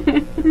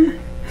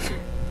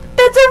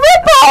 That's a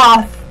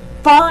ripoff!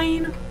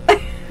 Fine.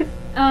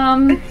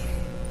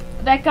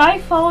 That guy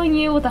following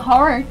you with the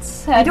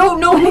hearts. I don't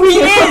know who he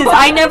is.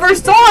 I never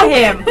saw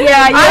him.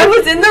 Yeah, I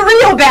was in the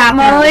real bathroom.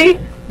 Molly,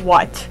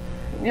 What?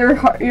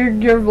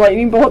 your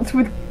lightning bolts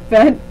with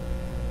vent.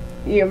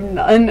 You have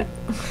none.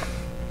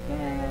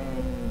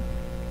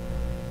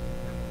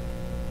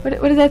 What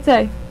does that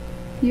say?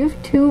 You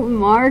have 2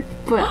 Mark,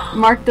 but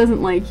Mark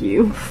doesn't like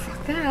you.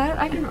 That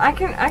I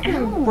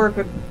can work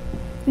with.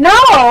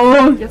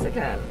 No! Yes, I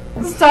can.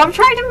 Stop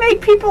trying to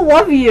make people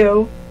love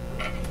you.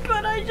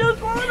 But I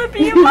just want to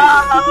be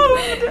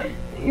loved.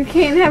 You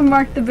can't have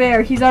Mark the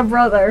Bear. He's our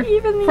brother.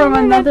 Even from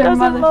another doesn't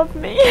mother. love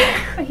me.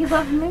 But he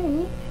loved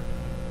me.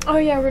 Oh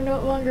yeah, we're no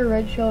longer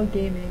Red Shell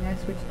Gaming. I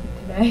switched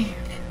it today.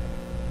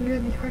 We're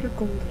the Heart of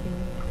Gold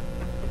Gaming.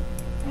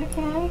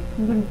 Okay.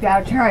 I'm gonna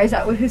gouge her eyes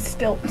out with his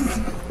stilts.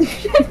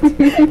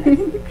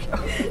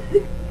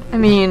 I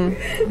mean,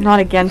 not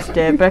against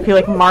it, but I feel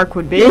like Mark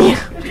would be.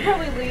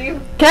 Probably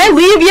leave. Can I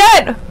leave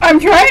yet? I'm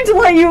trying to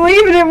let you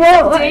leave and it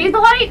won't let me.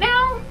 Daylight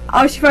now?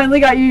 Oh, she finally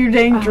got you your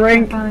dang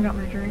drink. I finally got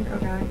my drink.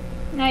 Okay.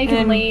 Now you can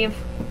And- leave.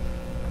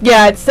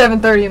 Yeah, it's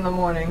 7:30 in the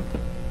morning.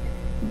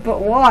 But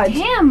watch.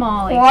 Damn,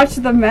 Molly. Watch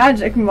the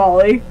magic,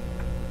 Molly.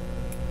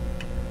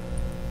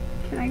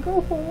 Can I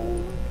go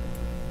home?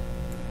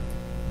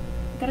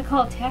 Gotta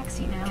call a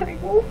taxi now. Can I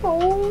go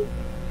home?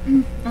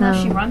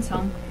 Unless she No. runs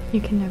home.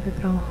 You can never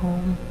go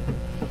home.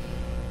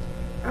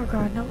 Oh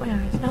god, not my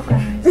eyes, not my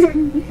eyes.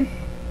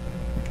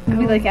 I'll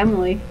be like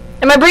Emily.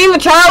 Am I bringing the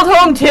child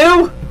home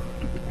too?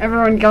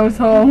 Everyone goes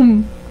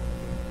home.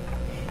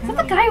 Is that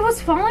the guy who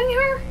was following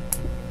her?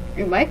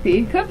 It might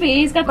be. Could be.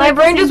 He's got My like,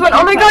 brain the just same went,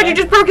 oh my god, haircut. you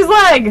just broke his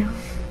leg!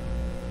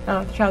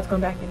 Oh, the child's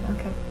going back in,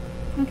 okay.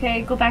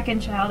 Okay, go back in,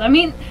 child. I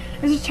mean,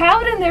 there's a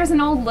child and there's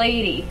an old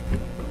lady.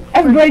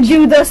 Everybody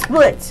do the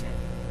splits.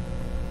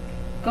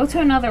 Go to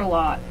another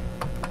lot.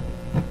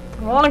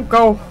 I wanna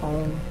go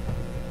home.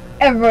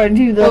 Everybody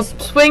do We'll the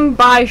swing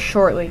by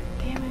shortly.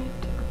 Damn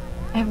it.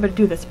 Everybody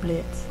do the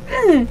splits.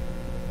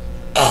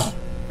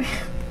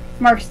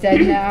 Mark's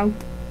dead now.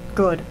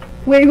 Good.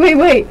 Wait.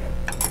 Let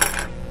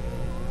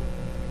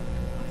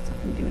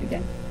me do it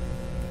again.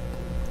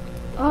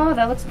 Oh,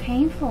 that looks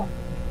painful.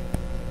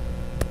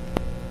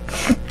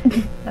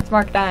 That's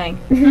Mark dying.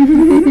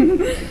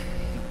 Did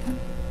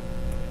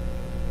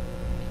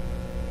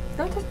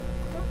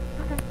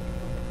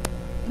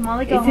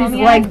Molly go Is home his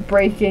yet? leg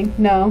breaking?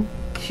 No.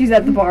 She's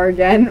at the bar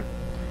again.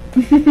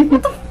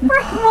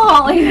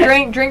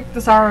 Molly. Drink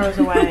the sorrows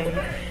away.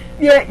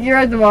 Yeah, you're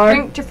at the bar.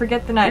 Drink to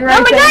forget the night. You're No,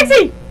 right my there.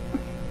 taxi!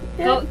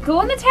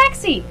 Go in the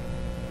taxi.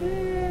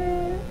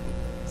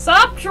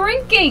 Stop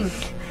drinking.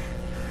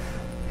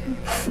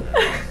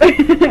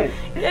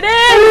 Get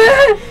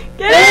in!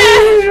 Get in!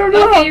 I don't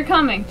know. Okay, you're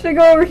coming. Should I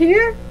go over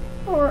here?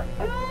 Or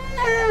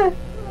oh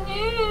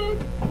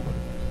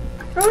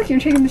look, you're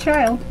taking the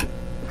child.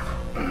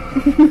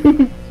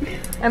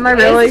 Am I Is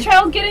really? the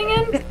child getting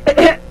in?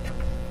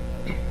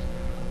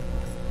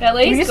 At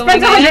We least just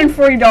going spent in.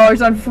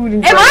 $140 on food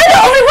and Am I the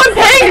only one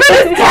paying for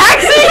this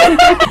taxi?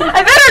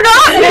 I better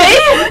not be!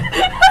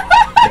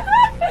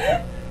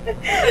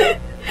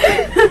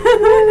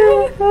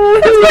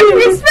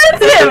 It's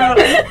expensive!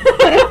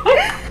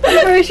 I'm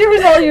pretty sure it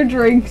was all your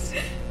drinks.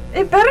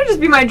 It better just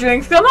be my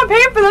drinks, because I'm not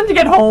paying for them to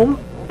get home.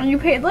 And you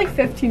paid like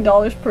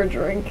 $15 per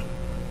drink.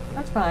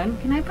 That's fine.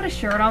 Can I put a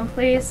shirt on,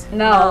 please?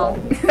 No.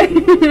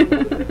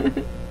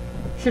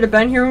 Should have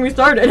been here when we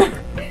started.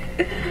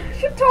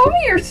 You told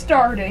me you're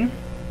starting.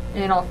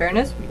 In all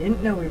fairness, we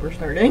didn't know we were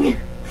starting.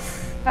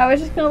 I was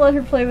just gonna let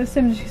her play with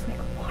Sims. She's like,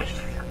 watch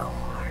your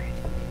card.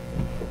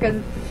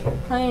 Because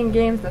playing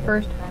games the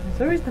first time is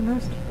always the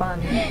most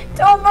fun.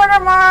 Don't murder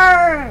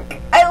Mark!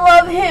 I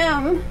love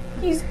him.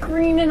 He's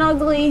green and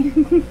ugly.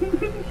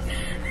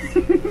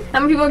 How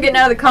many people are getting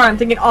out of the car? I'm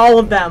thinking all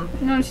of them.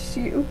 No, it's just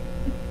you.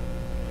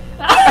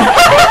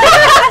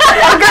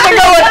 I'm gonna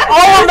go with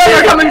all of them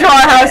are coming to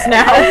our house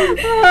now.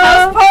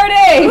 House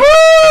party!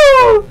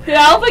 Woo! Did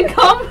Alvin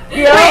come?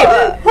 Wait,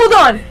 hold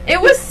on. It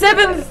was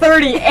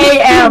 7:30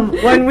 a.m.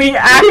 when we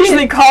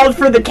actually called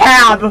for the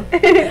cab.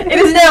 It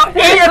is now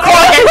 8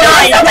 o'clock at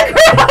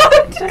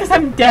night. Because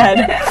I'm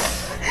dead.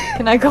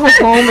 Can I go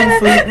home and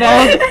sleep now?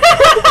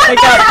 I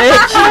got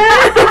bitch.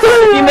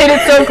 You made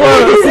it so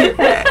close.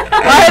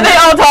 Why are they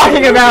all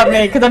talking about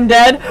me? Because I'm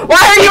dead? Why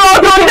are you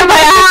all going to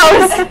my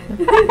house?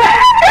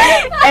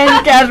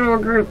 And casual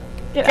group.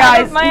 Get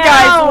out of my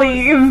house.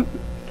 Leave.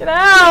 Get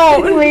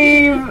out.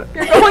 Leave.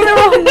 You're going the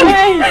wrong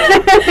way.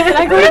 Can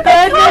I go to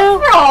bed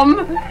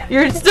now?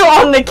 You're still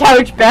on the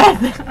couch,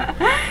 Beth.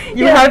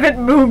 You haven't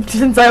moved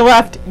since I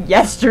left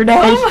yesterday.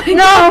 Oh my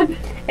God.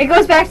 It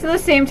goes back to the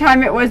same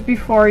time it was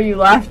before you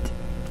left.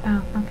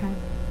 Oh, okay.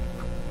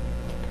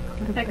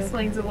 That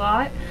explains a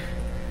lot.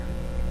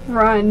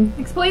 Run.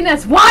 Explain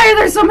this. Why are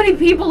there so many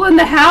people in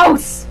the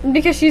house?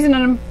 Because she's in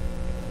an...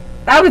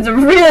 That was a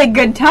really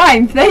good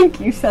time. Thank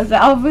you, says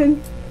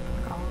Alvin.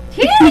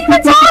 He didn't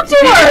even talk to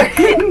her.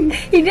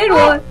 He did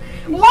one.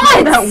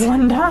 What? That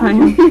one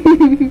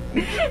time.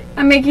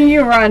 I'm making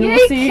you run. He We'll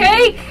ate see.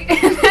 cake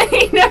and then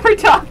he never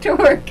talked to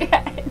her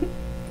again.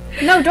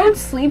 No, don't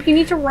sleep. You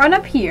need to run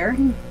up here.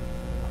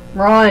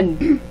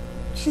 Run.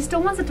 She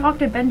still wants to talk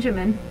to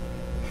Benjamin.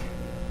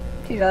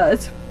 She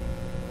does.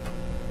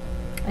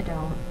 I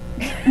don't.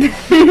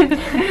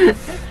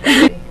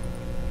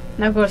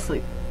 Now go to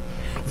sleep.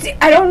 See,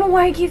 I don't know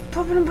why I keep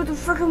popping up at the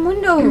freaking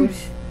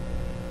windows.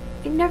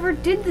 It never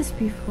did this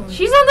before.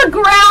 She's on the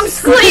ground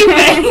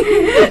sleeping.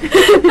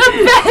 The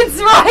bed's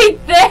right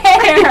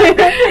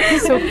there.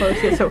 He's so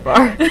close yet so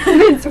far.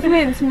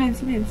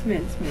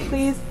 Mince.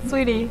 Please,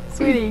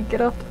 sweetie,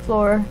 get off the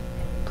floor.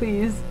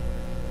 Please.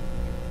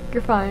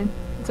 You're fine.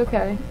 It's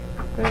okay.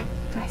 I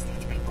just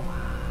need to be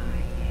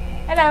quiet.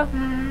 Hello.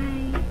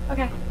 Hi.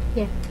 Okay.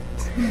 Yeah.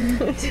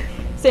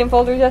 Same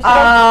folders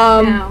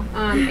yesterday? No.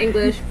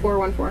 English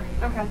 414.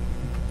 Okay.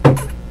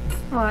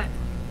 What?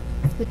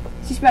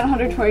 She spent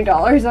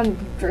 $120 on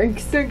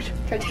drinks. Tried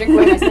to drink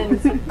away my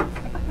sins.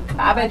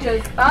 Bye,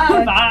 bitches.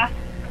 Bye. Bye.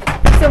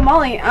 So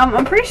Molly,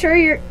 I'm pretty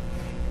sure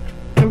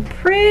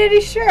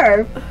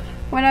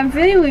when I'm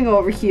videoing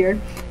over here,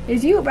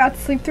 is you about to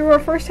sleep through our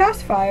first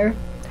house fire?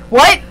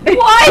 What?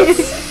 What?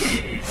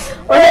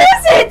 What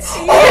is it?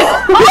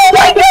 Oh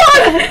my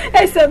god!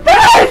 I said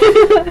that.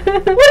 What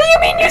do you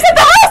mean you set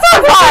the house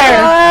on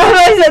fire? I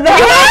said that.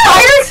 You have a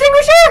fire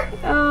extinguisher?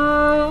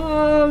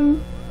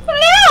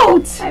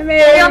 Out! I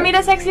made. You want me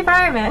to sexy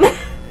fireman?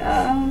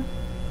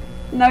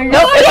 No, you're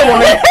Nope, it's a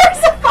woman.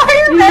 There's a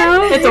fireman.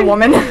 No, it's a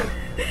woman.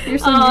 You're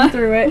sleeping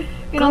through it.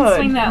 You don't Good.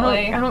 swing that I don't-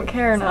 way. I don't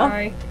care now.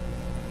 Sorry.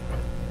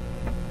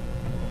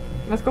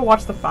 Let's go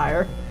watch the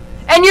fire.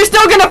 And you're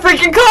still gonna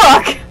freaking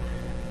cook!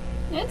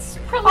 It's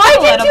probably I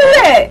did do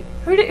it.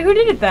 Who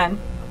did it then?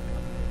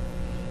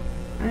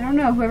 I don't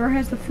know. Whoever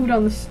has the food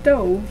on the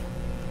stove.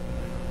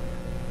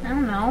 I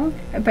don't know.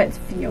 I bet it's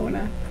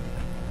Fiona.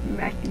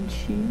 Mac and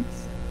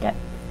cheese. Get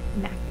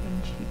mac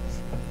and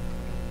cheese.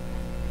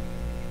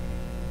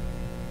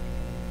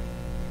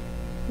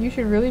 You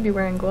should really be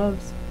wearing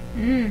gloves.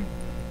 Mm.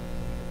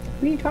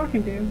 Who are you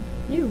talking to?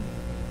 You.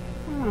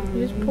 Oh,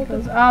 You just pulled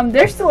because, them.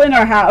 they're still in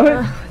our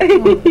house.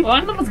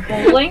 One of them was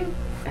bowling.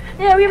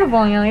 Yeah, we have a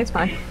bowling alley, it's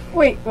fine.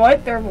 Wait,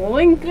 what? They're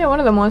bowling? Yeah, one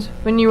of them was.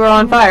 When you were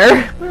on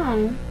fire.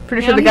 Oh.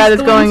 Pretty Yeah, sure the guy he's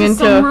that's going to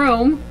some into...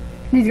 room.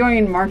 He's going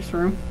in Mark's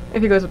room.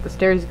 If he goes up the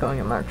stairs, he's going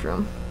in Mark's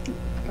room.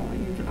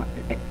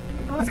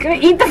 I was gonna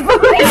eat the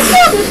food.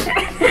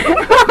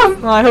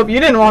 Well, I hope you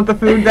didn't want the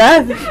food,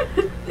 Beth.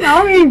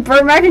 No, I'm eating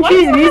burnt mac and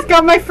cheese, and he's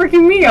got my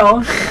freaking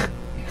meal.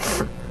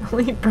 I'll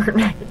eat burnt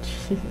mac and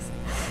cheese.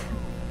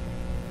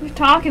 We're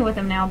talking with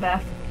him now,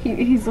 Beth.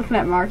 He's looking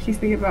at Mark. He's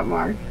thinking about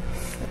Mark.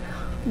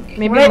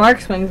 Maybe What? Mark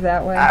swings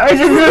that way. I was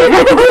just.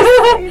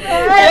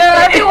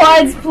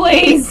 Everyone's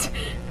pleased.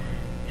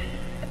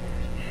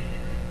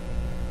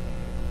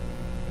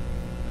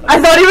 I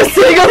thought he was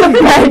sitting on the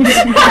bench.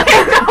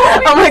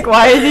 I'm like,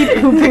 why is he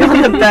pooping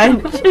on the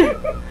bench?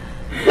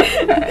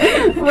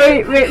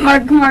 Wait,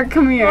 Mark,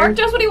 come here. Mark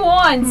does what he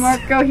wants. Mark,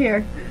 go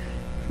here.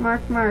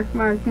 Mark.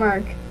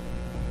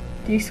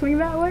 Do you swing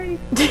that way?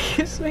 Do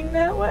you swing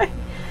that way?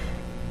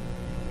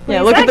 Yeah,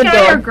 Is look that at the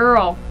guy door. or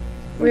girl?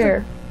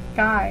 Where?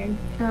 Guy.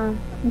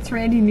 It's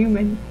Randy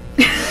Newman.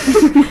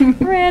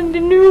 Randy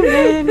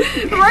Newman.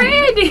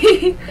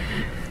 Randy!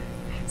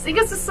 Sing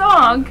us a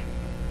song.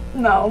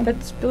 No.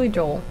 That's Billy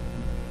Joel.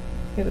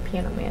 You're the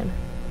piano man.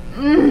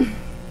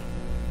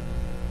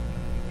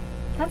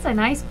 That's a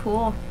nice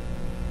pool.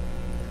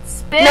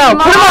 Spin No, him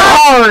put him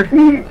off. on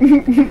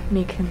hard.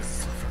 Make him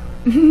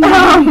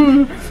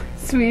suffer.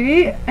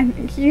 Sweetie, I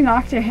think you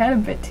knocked your head a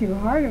bit too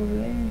hard over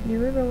there. You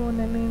were the one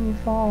that made me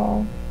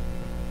fall.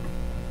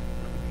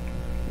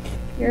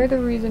 You're the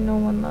reason no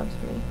one loves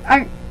me.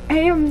 I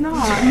am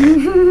not.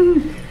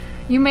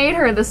 You made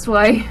her this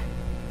way.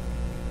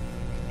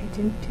 I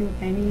didn't do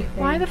anything.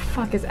 Why the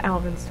fuck is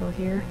Alvin still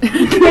here?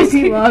 Because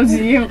he loves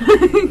you.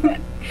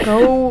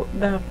 Go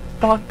the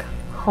fuck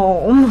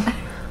home.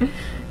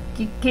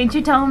 Can't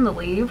you tell him to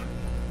leave?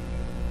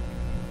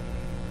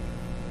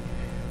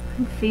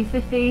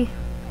 Fee.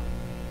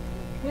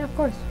 Yeah, of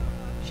course.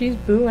 She's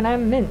Boo and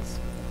I'm Mince.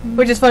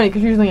 Which is funny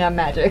because usually I'm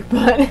Magic,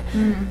 but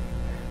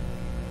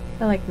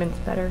I like Mince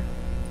better.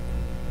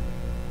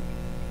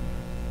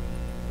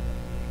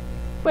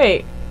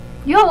 Wait.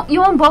 You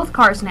own both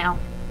cars now.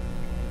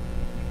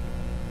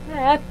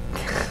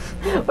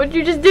 What'd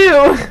you just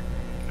do?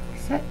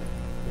 Set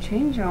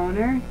change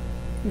owner.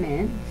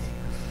 Mint.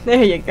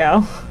 There you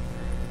go.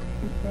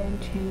 Then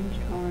change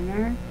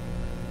owner.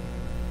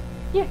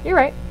 Yeah, you're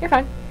right. You're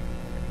fine.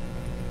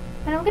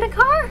 I don't get a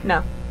car.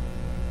 No.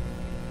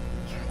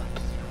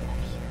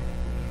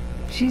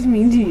 She's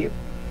mean to you.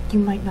 You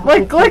might not.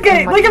 Look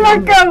at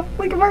Mark go!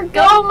 Look at Mark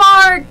go! Go,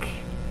 Mark!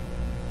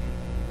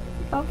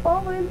 Stop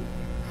falling.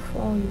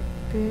 Oh, you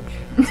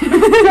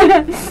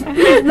bitch.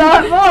 He's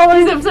not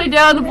falling. He's upside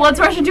down. The blood's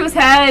rushing to his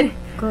head.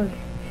 Good.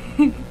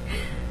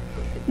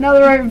 Now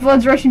the right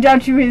blood's rushing down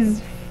to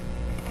his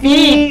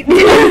feet.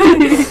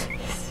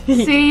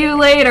 See you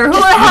later. Who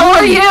the hell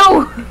are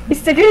you?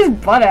 He's sticking his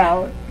butt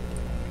out.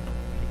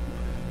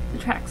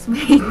 Tracks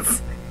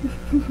mates.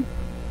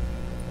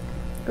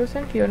 Go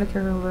send Fiona to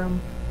her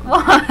room.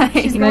 Why?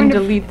 She's And then going to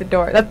delete the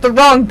door. That's the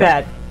wrong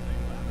bed.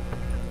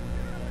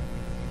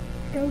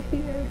 go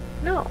here.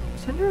 No,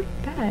 send her to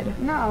bed.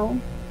 No,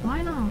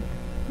 Why not?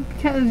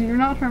 because you're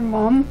not her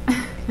mom.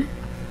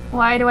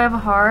 Why do I have a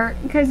heart?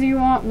 Because you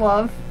want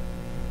love.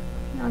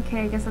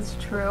 Okay, I guess that's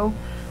true.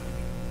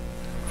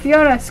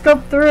 Fiona,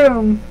 scope the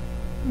room.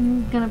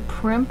 I'm gonna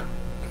primp.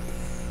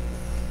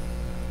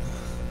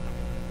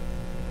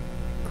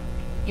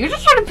 You're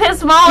just trying to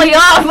piss Molly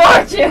off,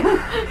 aren't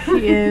you?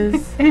 She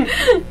is.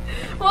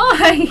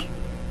 Why?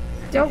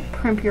 Don't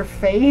primp your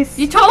face.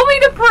 You told me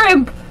to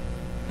primp.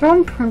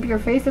 Don't primp your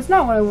face. That's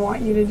not what I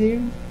want you to do.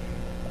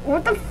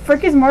 What the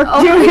frick is Mark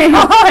Oh doing?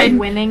 my god!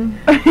 Winning.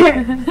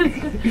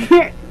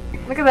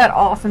 Look at that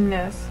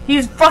awesomeness.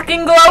 He's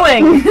fucking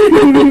glowing!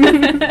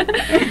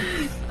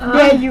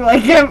 Yeah, you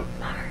like him.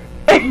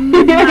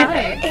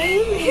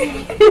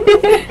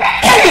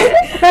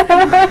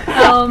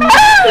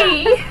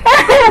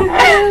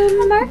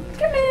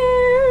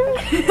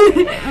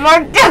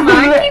 Mark, come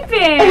Mark, Marky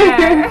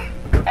Bear.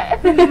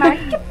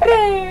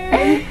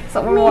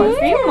 Someone wants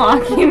Are you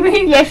mocking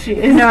me? Yes, she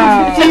is.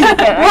 No. She's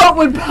kidding. What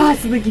would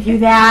possibly give you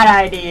that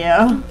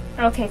idea?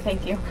 Okay,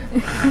 thank you.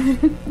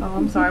 Oh,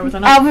 I'm sorry. Was I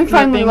not Alvin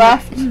finally flipping-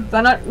 left. Was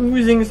I not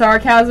oozing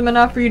sarcasm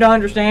enough for you to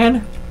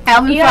understand?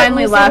 Alvin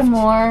finally left.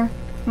 more.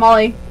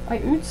 Molly. I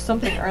oozed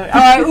something earlier. Oh,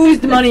 I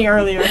oozed money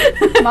earlier.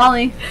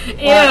 Molly.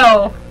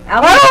 Ew.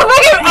 Alvin.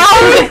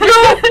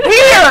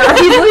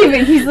 He's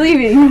leaving. He's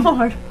leaving.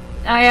 God.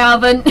 Hi,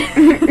 Alvin.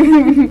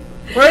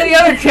 Where are the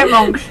other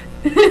chipmunks?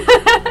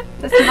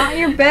 That's not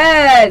your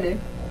bed.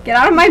 Get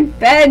out of my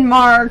bed,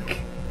 Mark.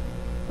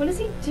 What is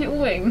he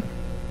doing?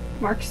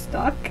 Mark's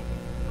stuck.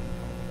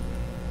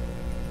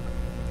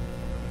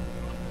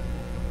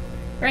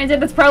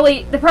 Granted, that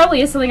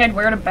probably is something I'd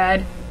wear to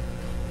bed.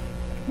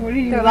 What are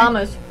you They're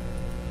llamas.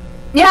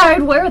 Yeah,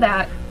 I'd wear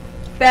that.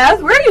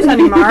 Beth, where are you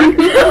sending Mark?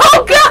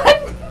 Oh God!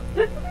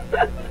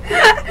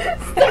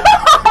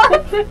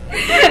 Stop!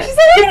 She's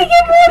gonna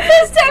get more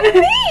pissed at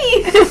me.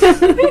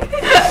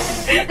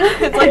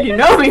 It's like you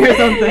know me or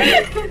something.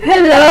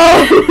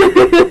 Hello.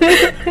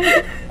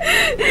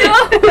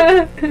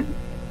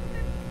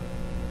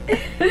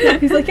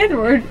 He's like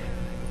Edward.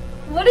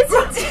 What is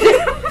it?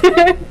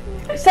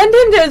 Send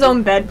him to his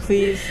own bed,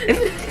 please.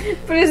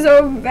 But his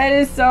own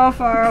bed is so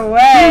far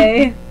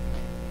away.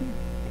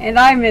 And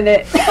I'm in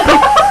it.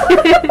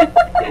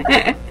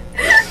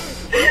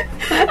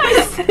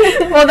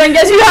 Well, then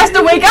guess who has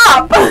to wake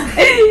up?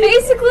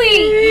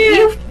 Basically,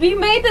 you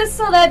made this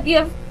so that you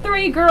have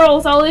 3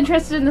 girls all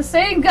interested in the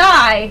same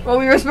guy. Well,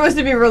 we were supposed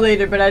to be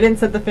related, but I didn't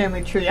set the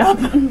family tree up.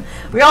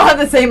 We all have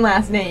the same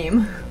last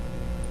name.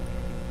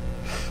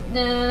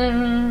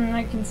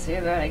 I can see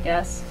that, I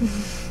guess.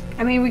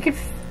 I mean, we could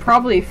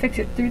probably fix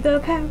it through the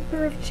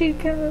power of cheat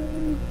codes.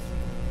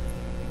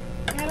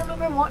 I don't know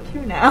if I want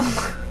to now.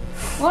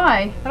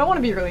 Why? I don't want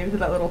to be related to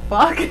that little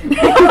fuck.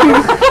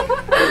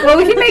 Well,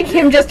 we can make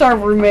him just our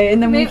roommate,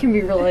 and then we can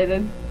be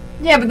related.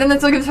 Yeah, but then that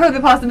still gives her the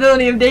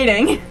possibility of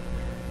dating.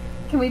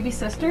 Can we be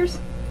sisters?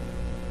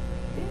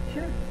 Yeah,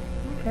 sure.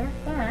 Okay.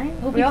 Alright,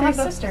 we'll We be all 3 have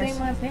the sisters. same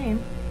last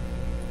name.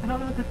 I don't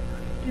know what the fuck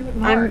to do with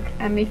Mark.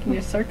 I'm making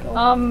a circle.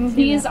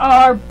 He's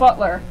our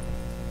butler.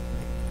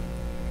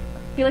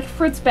 He like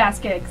Fruits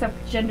Basket,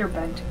 except gender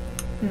bent.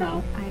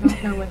 No. I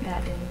don't know what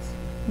that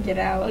is. Get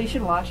Oh, out. you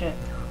should watch it.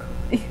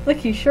 Look,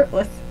 he's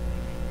shirtless.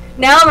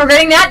 Now I'm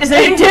regretting that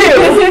decision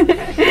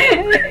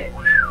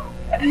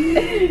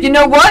too. You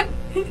know what?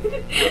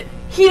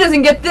 He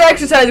doesn't get the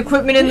exercise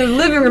equipment in the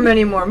living room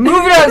anymore.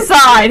 Move it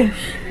outside.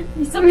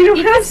 You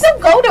can still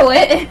go to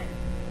it.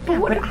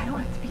 But I don't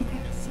have to be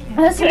there to see it.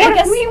 That's What I if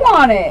guess. we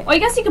want it? Well, I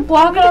guess you could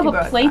block it We off could go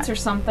with plates outside. or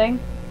something,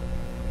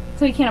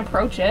 so you can't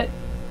approach it.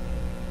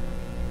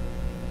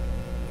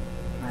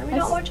 Why are we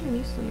not watching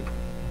you sleep?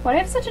 Why do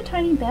I have such a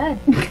tiny bed?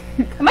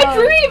 Am I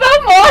dreaming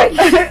about Mark?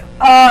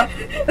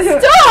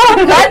 Stop!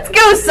 Let's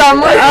go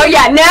somewhere. Oh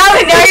yeah, now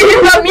you're thinking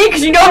about me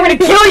because you know I'm gonna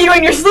kill you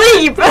in your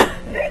sleep.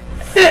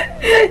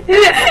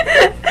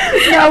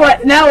 Now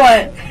what? Now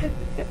what?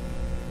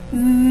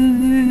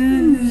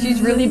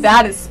 She's really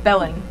bad at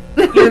spelling.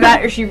 Either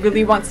that or she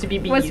really wants to be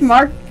bees. What's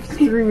Mark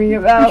dreaming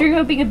I'm about? dreaming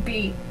about being a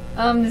bee.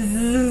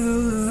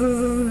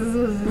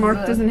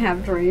 Mark doesn't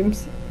have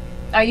dreams.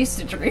 I used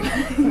to dream.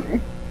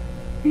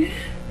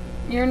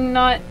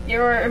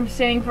 I'm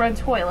standing for a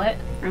toilet.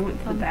 I went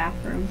to the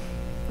bathroom.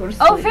 Go to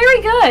sleep. Oh,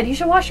 very good. You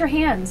should wash your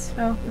hands.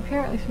 Oh,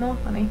 apparently smell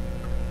funny.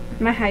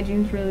 My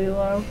hygiene's really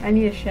low. I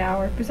need a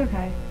shower, but it's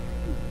okay.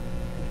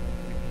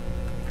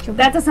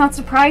 That does not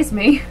surprise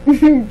me.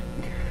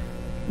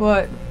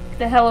 What?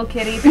 The Hello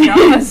Kitty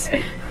pajamas.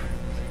 I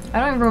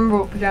don't even remember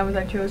what pajamas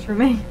I chose for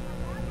me.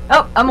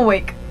 Oh, I'm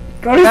awake.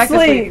 Go to Back to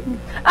sleep.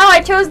 Oh,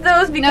 I chose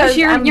those No, because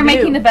you're I'm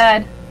making new. the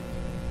bed.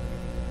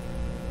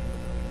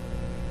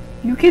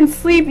 You can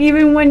sleep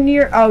even when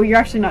you're. Oh, you're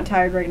actually not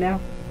tired right now.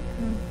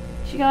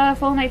 She got a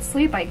full night's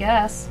sleep, I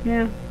guess.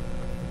 Yeah.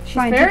 She's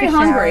Fine, very take a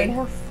shower. hungry.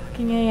 4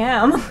 fucking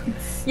a.m.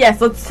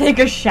 Yes, let's take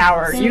a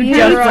shower. Same You here.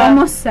 just It's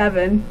almost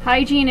 7.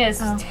 Hygiene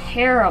is Oh.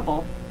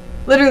 terrible.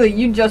 literally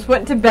you just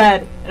went to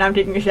bed and I'm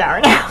taking a shower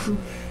now.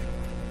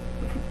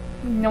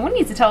 No one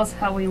needs to tell us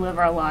how we live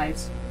our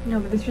lives. No,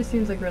 but this just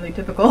seems like really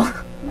typical.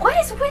 What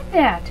is with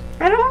that?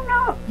 I don't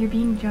know. You're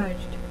being judged.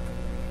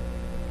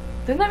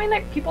 Doesn't that mean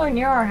that people are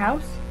near our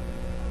house?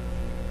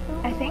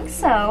 I think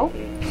so.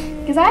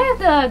 Because I have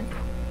the,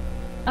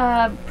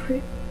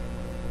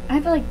 I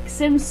have like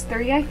Sims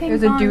 3, I think.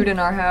 There's a on. dude in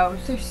our house.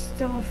 There's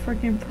still a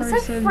freaking Is that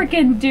person.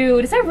 freaking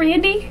dude? Is that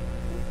Randy?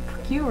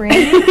 Fuck you,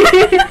 Randy.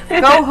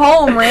 Go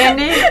home,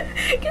 Randy.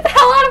 Get the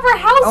hell out of our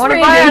house, I want to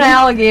Randy. buy an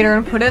alligator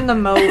and put it in the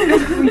moat.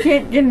 We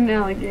can't get an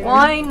alligator.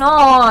 Why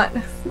not?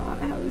 That's not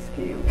how this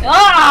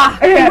Ah!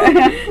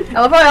 I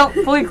love how I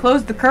fully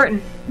closed the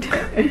curtain.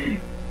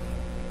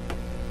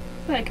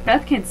 Like,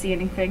 Beth can't see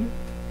anything.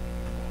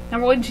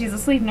 Number one, she's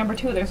asleep. Number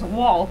two, there's a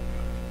wall.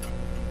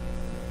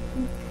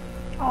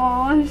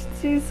 Aw,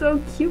 she's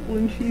so cute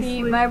when she's See,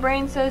 asleep. my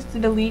brain says to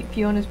delete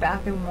Fiona's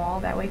bathroom wall.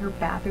 That way her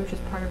bathroom's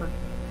just part of her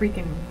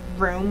freaking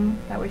room.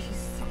 That way she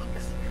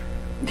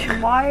sucks.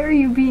 Why are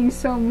you being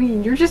so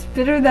mean? You're just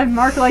bitter that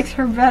Mark likes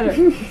her better.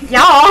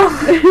 Y'all!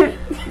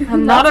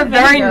 I'm not a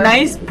very vinegar.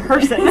 nice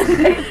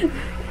person.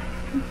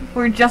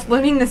 We're just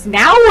living this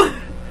now?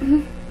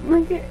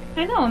 Look at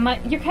I know,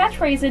 your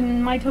catchphrase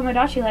in my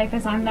Tomodachi life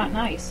is I'm not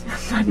nice.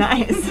 Not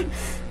nice.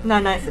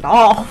 Not nice at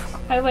all.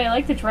 By the way, I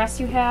like the dress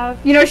you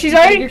have. you know, she's You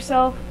did already.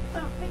 yourself.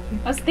 Oh, thank you.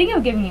 I was thinking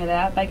of giving you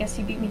that, but I guess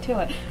you beat me to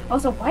it.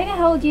 Also, why the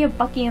hell do you have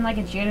Bucky in like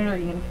a janitor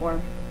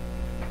uniform?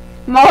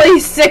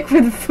 Molly's sick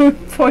with food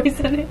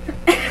poisoning.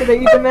 Did I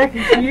eat the mac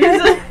and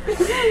cheese?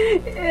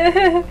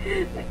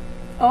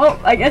 Oh,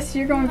 I guess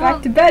you're going back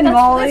Well, to bed, that's,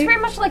 Molly. That's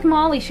very much like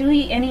Molly. She'll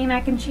eat any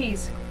mac and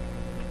cheese.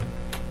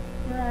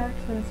 No,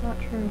 actually, that's not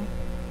true.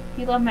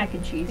 You love mac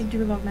and cheese. I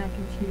do love mac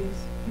and cheese.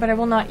 But I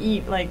will not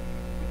eat, like,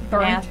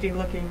 Burnt. nasty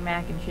looking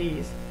mac and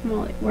cheese.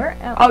 Molly. Where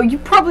else? Oh, you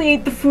probably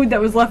ate the food that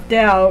was left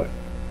out.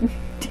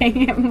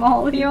 Dang it,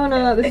 Molly.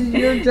 Fiona, this is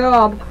your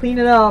job. Clean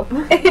it up.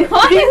 Why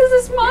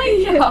is this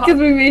my job? Because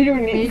we made you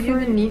an Made eat you a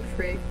food. neat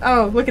freak.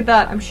 Oh, look at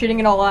that. I'm shitting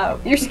it all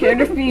out. You're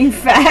scared of being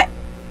fat.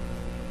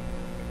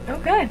 Oh,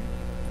 good.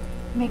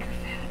 Make her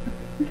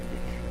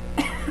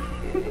fat.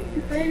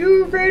 Are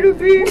you afraid of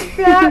being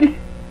fat?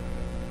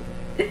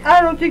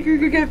 I don't think you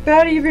could get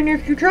fat even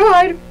if you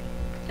tried.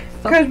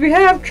 Because we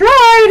have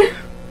tried.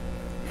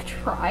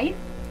 Tried?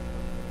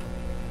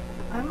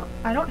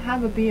 I don't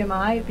have a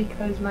BMI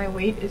because my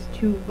weight is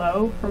too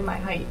low for my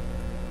height.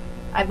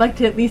 I'd like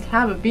to at least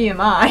have a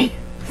BMI.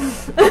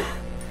 So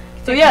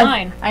Take yes,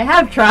 mine. I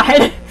have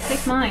tried.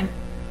 Take mine.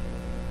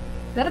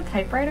 Is that a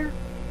typewriter?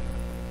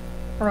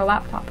 Or a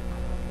laptop?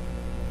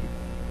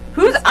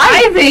 Who's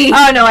Ivy?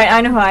 Oh no,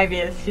 I know who Ivy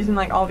is. She's in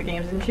like all the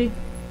games, isn't she?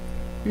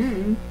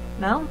 Mm.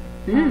 No?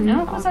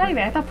 No, who's Ivy?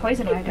 I thought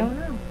Poison I Ivy. don't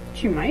know.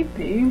 She might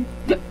be.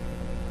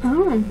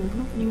 Oh.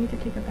 You need to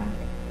take her back.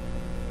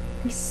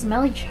 You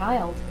smelly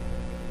child.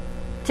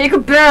 Take a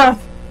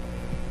bath!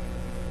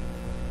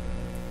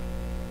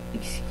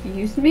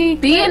 Excuse me?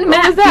 Be a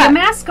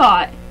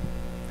mascot.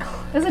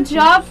 There's a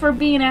job for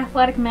being an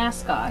athletic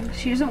mascot.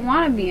 She doesn't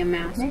want to be a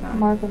mascot.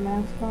 Mark a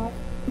mascot.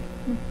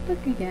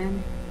 Look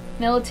again.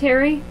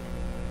 Military.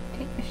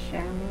 Take a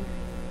shower.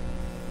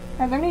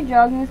 Are there any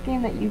jobs in this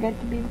game that you get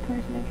to be the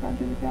person in charge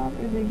of the job,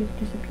 or do they just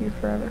disappear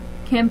forever?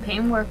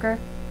 Campaign worker.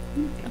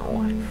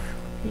 Oh, I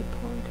hate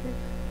politics.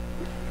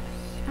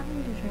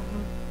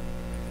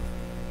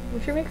 We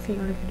should make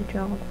Fiona get a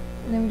job.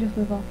 And then we just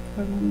live off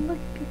her money.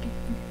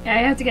 Yeah,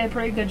 you have to get a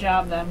pretty good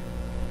job then.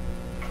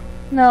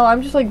 No,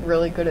 I'm just like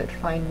really good at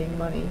finding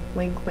money.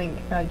 Wink, wink,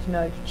 nudge,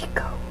 nudge,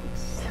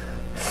 chicos.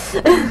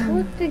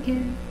 Look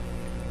again.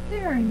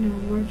 There are no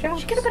more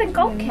jobs. She could have been a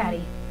golf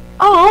caddy.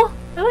 Oh,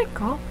 I like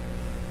golf.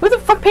 Who the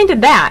fuck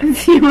painted that?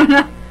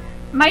 Fiona.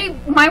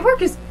 My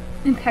work is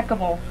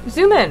impeccable.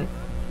 Zoom in.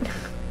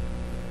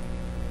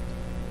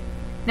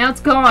 Now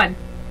it's gone.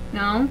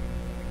 No?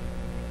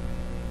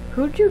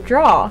 Who'd you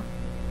draw?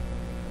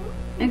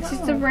 It's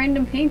just a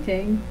random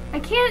painting. I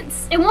can't.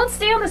 It won't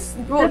stay on this.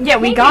 Well, the yeah,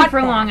 we painting got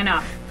for that. long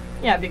enough.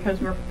 Yeah, because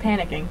we're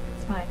panicking.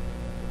 It's fine.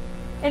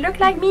 It looked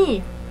like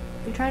me.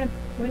 You're trying to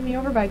win me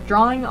over by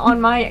drawing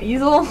on my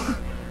easel?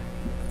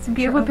 It's a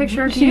beautiful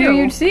picture of She knew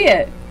you. you'd see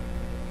it.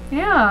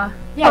 Yeah.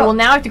 Yeah, well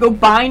now I have to go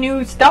buy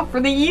new stuff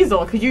for the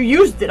easel because you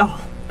used it all.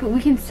 But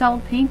we can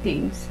sell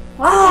paintings.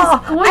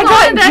 Oh, What's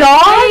I on got that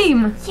jaws.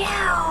 game?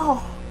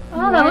 Yeah.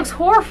 Oh, that looks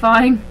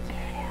horrifying.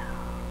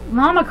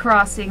 Llama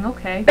Crossing.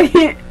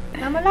 Okay.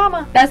 Llama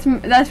llama.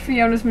 That's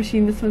Fiona's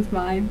machine. This one's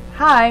mine.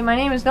 Hi, my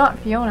name is not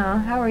Fiona.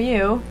 How are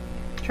you?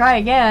 Try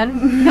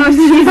again. No, it's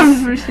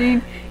Fiona's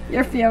machine.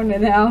 You're Fiona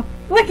now.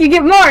 Look, you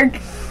get Mark.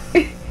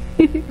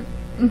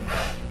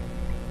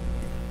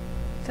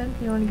 Send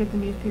Fiona to get the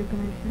newspaper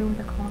and hit her with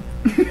a call.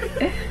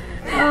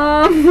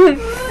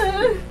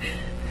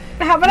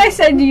 How about I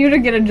send you to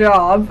get a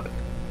job?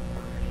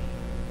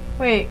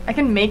 Wait, I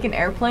can make an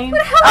airplane? What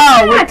the hell is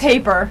Oh, that? with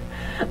paper.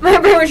 My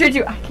brain was sure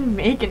too. I can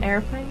make an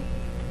airplane?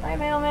 Bye,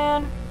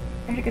 mailman.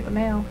 I gotta get the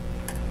mail.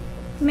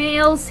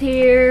 Mail's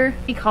here.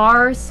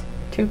 Cars.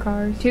 2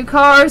 cars. 2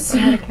 cars.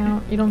 That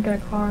account. You don't get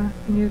a car.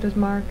 Neither does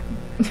Mark.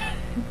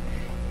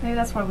 Maybe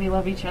that's why we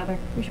love each other.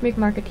 We should make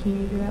Mark a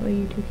teenager. That way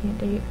you two can't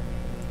date.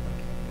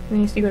 He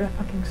needs to go to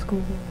fucking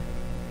school.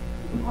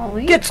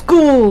 Molly? Get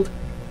schooled!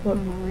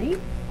 Molly?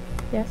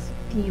 Yes.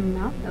 The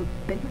amount of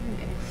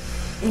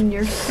bitterness in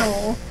your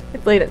soul.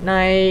 It's late at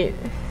night.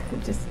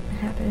 It just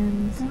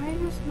happens. Why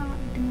just not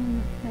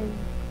doing the thing?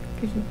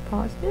 Could you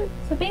pause it?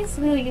 So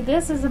basically,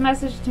 this is a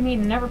message to me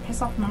to never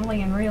piss off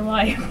Molly in real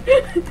life.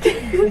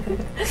 I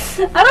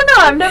don't know.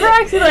 I've never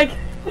actually like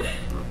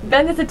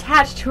been this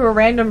attached to a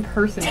random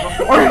person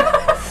before.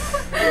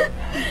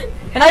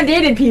 And I've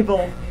dated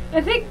people.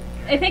 I think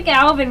I think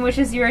Alvin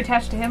wishes you were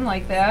attached to him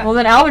like that. Well,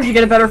 then Alvin should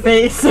get a better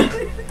face.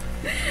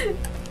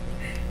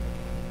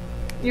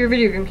 You're a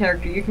video game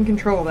character. You can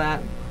control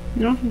that.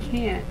 No, he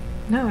can't.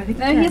 No, I think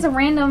No, he's a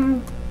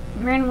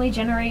randomly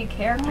generated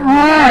character.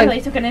 Ah. He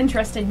really took an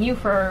interest in you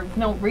for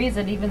no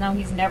reason, even though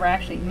he's never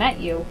actually met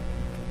you.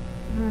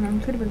 I don't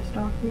know. Could have been a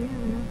stalker. I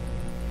don't know.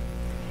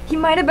 He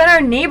might have been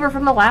our neighbor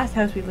from the last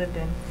house we lived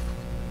in.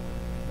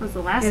 What was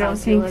the last I don't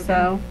house you think lived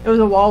so. It was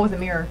a wall with a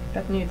mirror.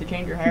 Beth needed to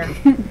change her hair.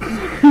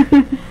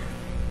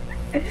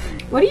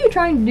 What are you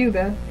trying to do,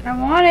 Beth? I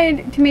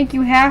wanted to make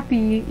you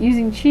happy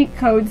using cheat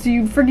codes so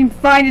you'd freaking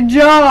find a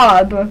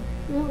job. I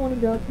don't want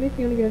a job. Make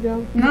me want to get a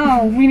job.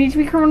 No, we need to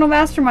be criminal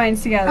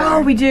masterminds together.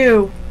 Oh, we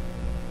do.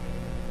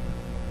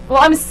 Well,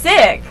 I'm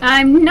sick.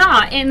 I'm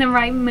not in the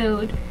right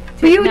mood.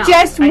 But you No,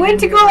 just I went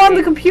to didn't go do on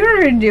the it. computer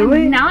and do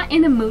I'm it. not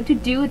in the mood to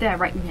do that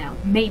right now.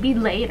 Maybe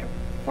later.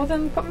 Well,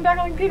 then put me back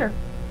on the computer.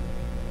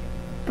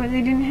 But they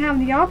didn't have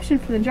the option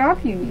for the job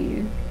you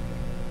need.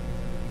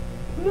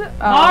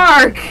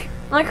 Mark!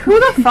 Like, who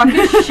the fuck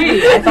is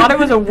she? I thought it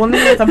was a woman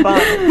with a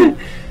bun.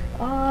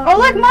 Oh,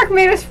 look, Mark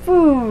made us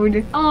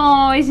food.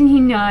 Oh, isn't he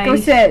nice? Go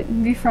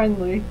sit. Be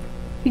friendly.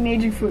 He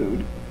made you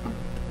food.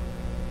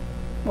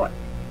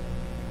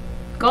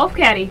 Golf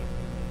caddy.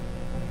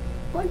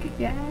 Look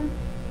again.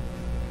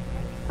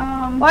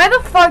 Why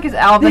the fuck is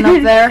Alvin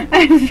up there?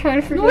 I'm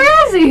trying to figure.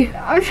 Where is he?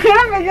 I'm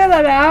trying to figure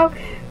that out,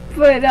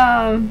 but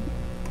I'm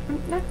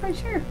not quite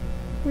sure.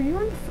 Were you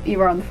on the? You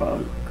were on the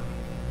phone.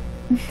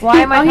 Why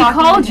am I Oh, he talking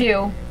called to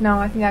you. No,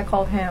 I think I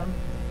called him.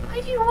 Why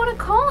do you want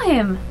to call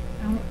him?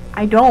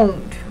 I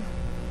don't.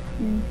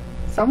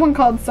 Someone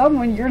called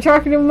someone. You're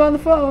talking to him on the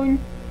phone.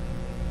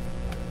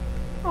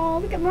 Oh,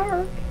 look at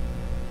Mark.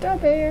 Da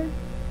bear.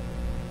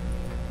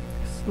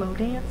 Slow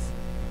dance.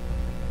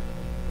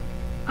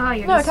 Oh,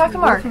 you're No, just talk to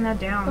Mark. wolfing that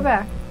down. Go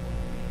back.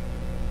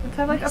 Let's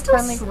have like Am I a still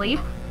friendly. asleep?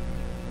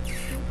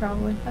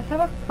 Probably. Let's have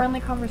a friendly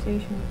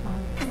conversation with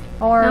Mark.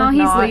 Or No, he's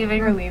not. leaving.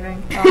 You're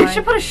leaving. You Fine.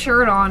 should put a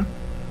shirt on.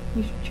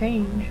 You should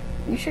change.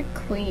 You should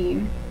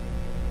clean.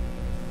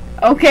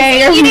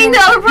 Okay. Eating the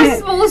other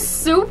person's bowl of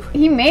soup?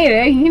 He made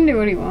it. He can do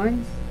what he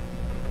wants.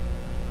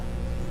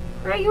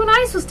 Where are you and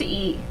I supposed to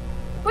eat?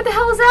 What the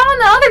hell is that on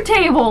the other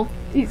table?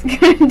 He's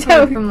gonna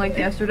Took do. from like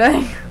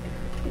yesterday.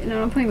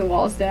 No, I'm putting the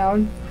walls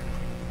down.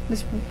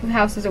 This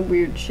house is a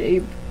weird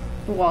shape.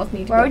 The walls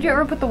need to. Why would you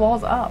ever put the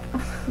walls up?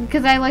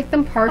 Because I like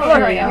them partially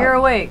Alright, up. you're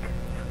awake.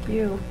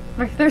 You.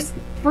 My first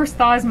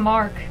thought is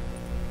Mark.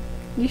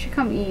 You should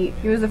come eat.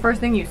 He was the first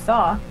thing you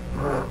saw.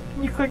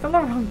 You clicked on the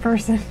wrong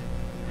person.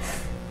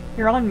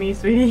 You're on me,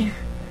 sweetie.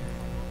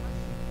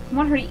 I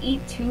want her to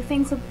eat 2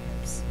 things of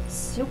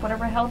soup,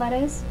 whatever the hell that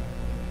is.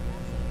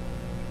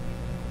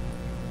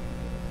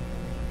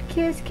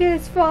 Kiss,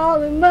 kiss,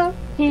 fall in love.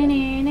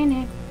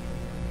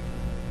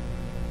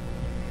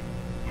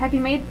 Have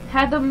you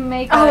had them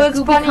make a Oh, it's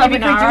goopy funny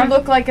because carbonara? you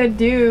look like a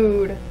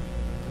dude.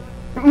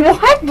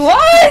 What?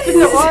 What?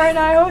 The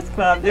R&I Host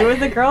Club. It was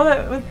the girl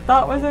that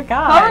thought was a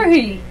guy.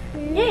 Hurry!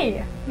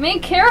 Yeah.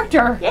 Main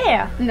character!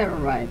 Yeah. Never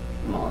mind,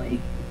 Molly.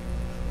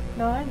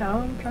 No, I know.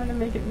 I'm trying to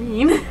make it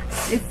mean.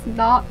 It's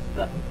not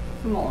the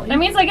Molly. That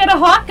means I get a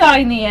hot guy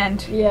in the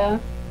end. yeah.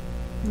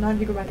 Not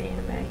if you go by the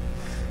anime.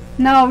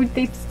 No,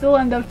 they still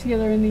end up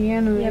together in the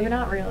anime. Yeah, but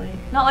not really.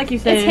 Not like you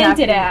said. It's it have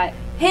hinted to be. at.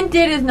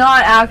 Hinted is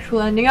not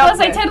actual ending up. Plus,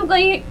 I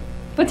technically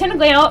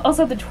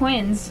also the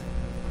twins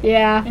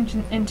Yeah.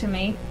 into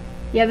me.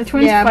 Yeah, the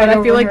twins Yeah, fight but over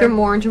I feel like her. they're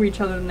more into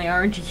each other than they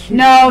are into you.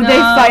 No, they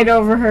No. fight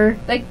over her.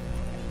 Like,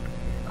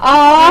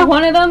 Aw.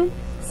 one of them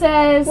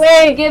says,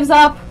 Wait. gives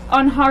up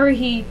on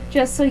Haruhi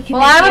just so he can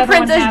Well, make I'm the a other one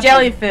princess happy.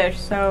 jellyfish,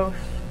 so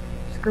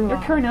screw You're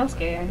off.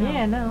 Kurnosuke, I know.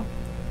 Yeah, no.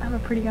 I'm a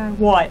pretty guy.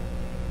 What?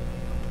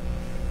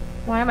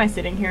 Why am I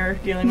sitting here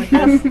dealing with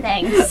this?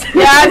 Thanks.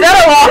 Yeah, I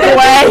better walk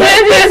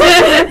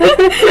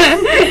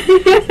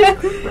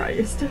away.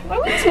 Christ. What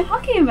are we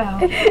talking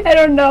about? I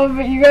don't know,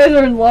 but you guys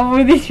are in love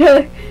with each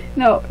other.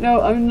 No,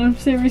 I'm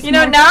serious. You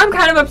know, now I'm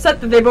kind of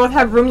upset that they both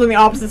have rooms on the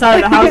opposite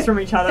side of the house from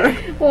each other.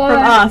 Why?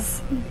 From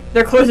us.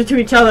 They're closer to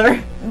each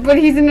other. But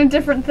he's in a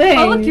different thing.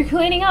 Oh, look, you're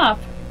cleaning up.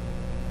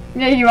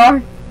 Yeah, you are.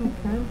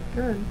 Okay,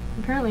 good.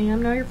 Apparently, I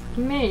know you're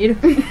fucking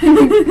made.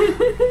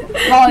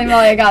 Molly,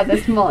 I got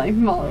this. Molly.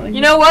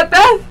 You know what,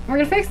 Beth? We're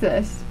gonna fix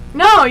this.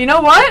 No, you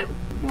know what?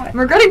 What? I'm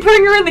regretting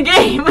putting her in the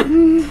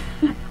game.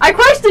 I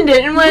questioned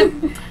it and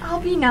went, I'll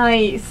be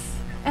nice.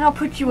 And I'll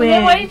put you Well, in.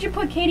 then why did you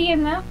put Katie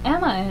and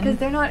Emma Because in?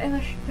 they're not in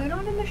the they're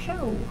not in the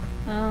show.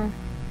 Oh.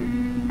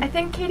 I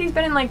think Katie's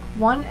been in like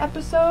 1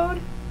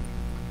 episode,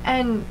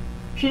 and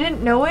she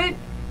didn't know it,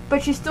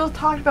 but she still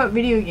talked about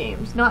video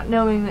games, not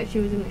knowing that she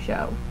was in the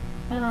show.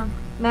 Oh.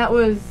 And that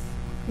was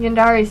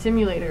Yandere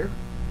Simulator.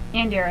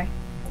 And Yuri.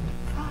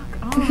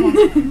 Fuck off.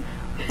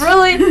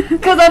 Really?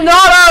 Because I'm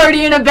not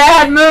already in a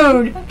bad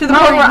mood to the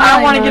point Molly, where I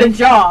Molly, want to get a Molly.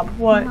 job.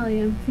 What? Molly,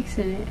 I'm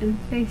fixing it. I'm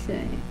fixing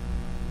it.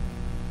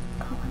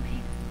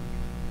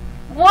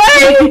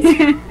 What?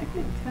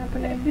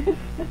 happening?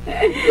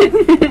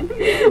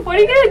 What are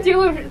you gonna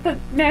do if the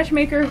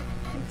matchmaker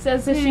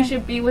says that she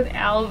should be with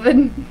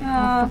Alvin?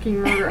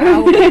 Fucking murder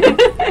Alvin.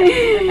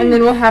 And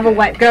then we'll have a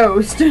wet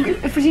ghost.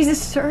 But he's a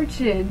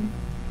surgeon.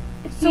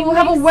 So we'll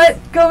have a wet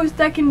ghost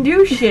that can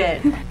do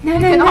shit. No,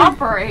 Can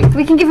operate.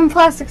 We can give him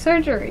plastic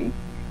surgery.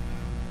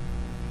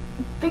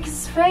 Fix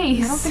his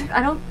face.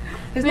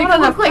 There's Make not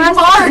him enough look like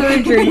plastic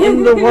Mark. surgery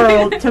in the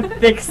world to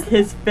fix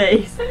his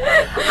face.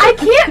 I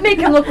can't make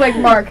him look like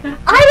Mark.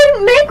 I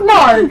didn't make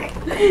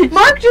Mark.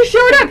 Mark just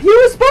showed up. He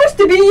was supposed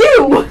to be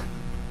you.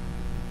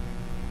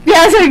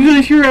 Yeah, that's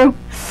actually true.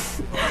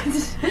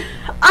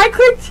 I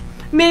clicked,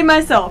 made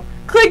myself.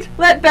 Clicked,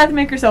 let Beth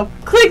make herself.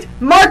 Clicked,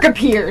 Mark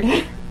appeared.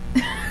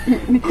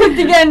 Clicked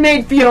again,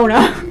 made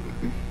Fiona.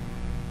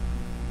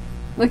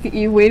 Look at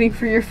you waiting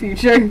for your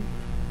future.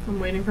 I'm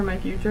waiting for my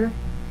future.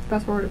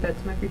 Fast forward a bit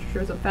so my future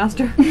shows up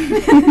faster.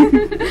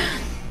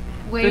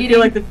 Waiting. I feel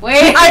like the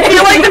Wait. I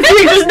feel like the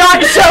future's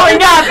not showing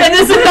up, and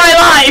this is my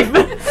life.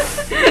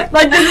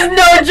 Like, this is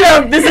no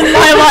joke. This is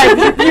my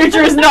life. The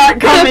future is not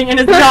coming, and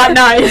it's not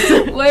nice.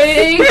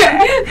 Waiting.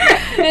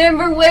 And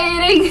we're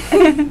waiting.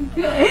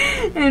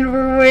 And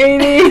we're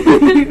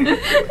waiting.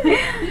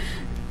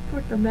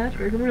 Fuck the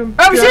matchmaker.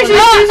 Oh, she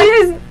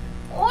is.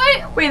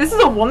 What? Wait, this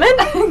is a woman?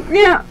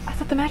 Yeah. I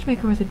thought the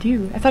matchmaker was a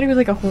dude. I thought he was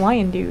like a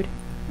Hawaiian dude.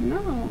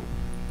 No.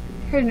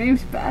 Her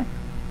name's Beth.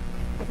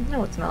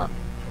 No, it's not.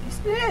 Yes,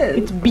 it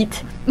It's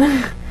Beat.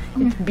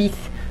 It's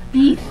Beef.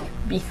 Beef.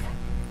 Beef.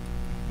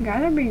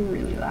 Gotta be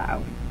really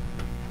loud.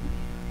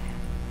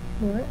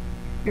 What?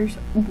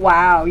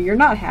 Wow, you're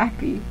not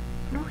happy.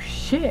 No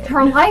shit.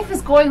 Her life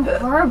is going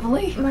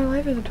horribly. My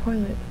life is a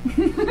toilet.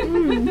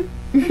 Mm.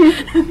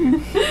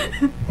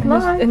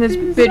 And this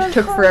bitch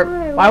took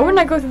forever. Why wouldn't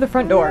I go through the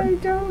front door? I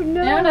don't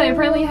know. No, they're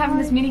apparently having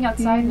this meeting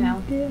outside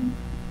now.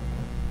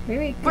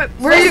 Maybe But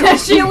where are you?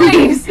 She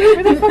leaves.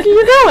 Where the fuck are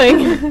you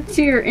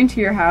going? into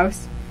your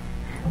house.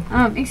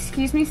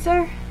 Excuse me,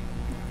 sir?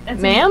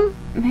 Ma'am?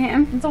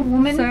 Ma'am? It's a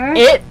woman. Sir?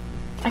 It?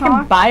 I can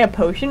Talk. buy a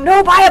potion?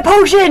 No, buy a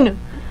potion!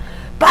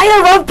 Buy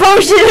a love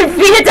potion and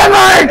feed it to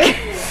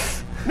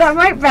Mark! That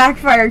might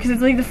backfire because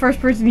it's like the first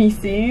person he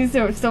sees,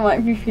 so it still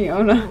might be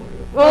Fiona.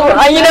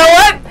 Well, you know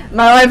what?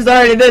 My life's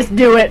already this.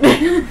 Do it.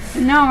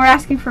 No, we're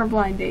asking for a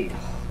blind date.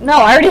 No,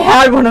 I already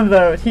had one of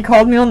those. He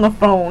called me on the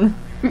phone.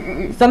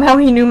 No, Somehow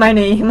he knew my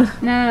name.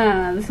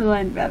 no, this will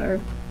end better.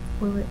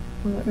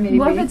 Maybe.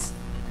 What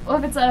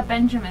if it's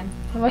Benjamin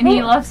I and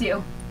he loves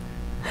you?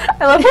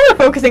 love how we're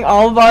focusing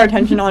all of our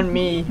attention on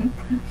me.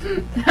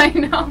 I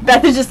know.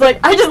 Beth is just like,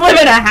 I just live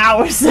in a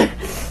house.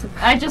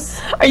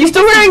 Are you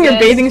still wearing your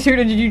exist. bathing suit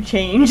or did you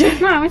change?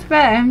 No, it's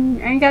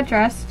bad. I got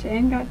dressed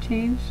and got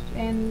changed,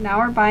 and now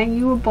we're buying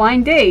you a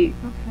blind date.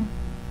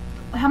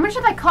 How much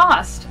did that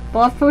cost?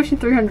 Love potion,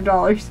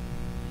 $300.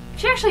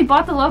 She actually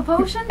bought the love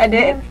potion? I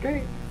did.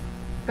 Straight.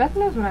 Beth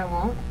knows what I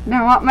want. And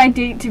I want my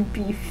date to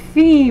be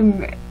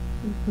female.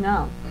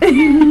 No.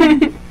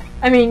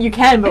 I mean, you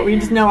can, but we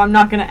just know I'm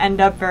not gonna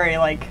end up very,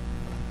 like...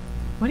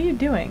 What are you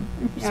doing?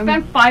 You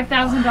spent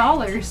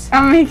 $5,000.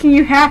 I'm making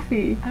you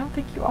happy. I don't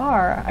think you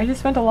are. I just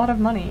spent a lot of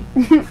money.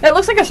 It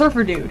looks like a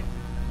surfer dude.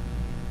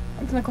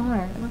 It's in the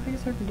corner. It looks like a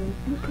surfer dude.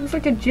 Looks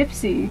like a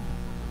gypsy.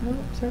 No,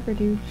 surfer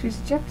dude. She's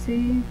a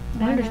gypsy.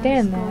 I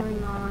understand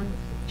that.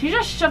 She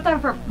just shoved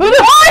out her. Who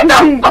the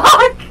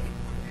fuck?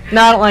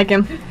 No, I don't like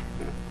him.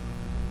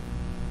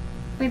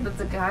 Wait,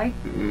 that's a guy.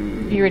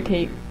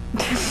 Irritate.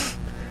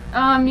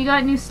 You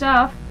got new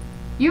stuff.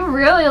 You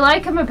really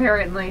like him,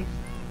 apparently.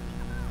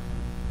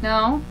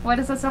 No? What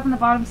does that stuff on the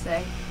bottom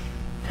say?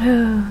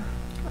 I'm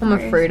Where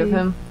is afraid of he?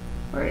 him.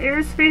 Where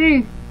is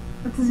he?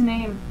 What's his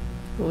name?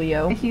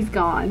 Leo. He's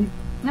gone.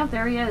 Nope,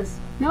 there he is.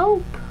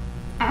 Nope.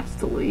 Has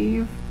to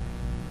leave.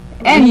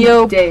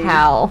 Leo Dave.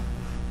 Pal.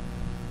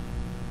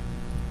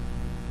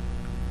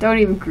 Don't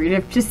even greet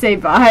him. Just say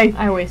bye.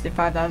 I wasted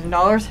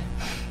 $5,000.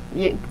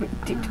 Yeah.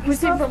 We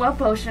still have the love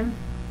potion.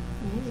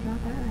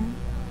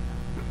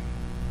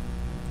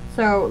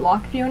 So,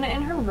 lock Fiona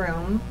in her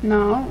room.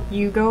 No.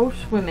 You go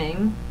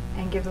swimming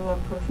and give the love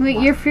potion. Wait,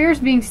 your fear is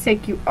being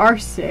sick. You are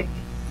sick.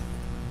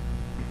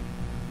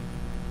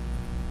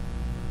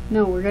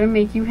 No, we're gonna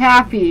make you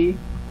happy.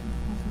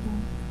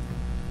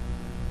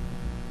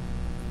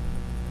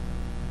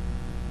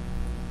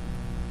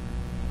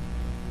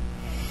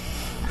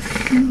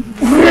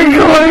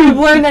 I've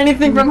learned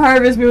anything from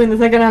Harvest Moon. The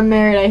second I'm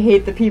married, I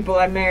hate the people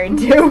I'm married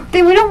to.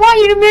 Then we don't want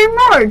you to marry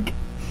Mark.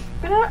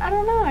 But I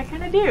don't know. I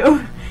kind of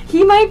do.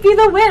 He might be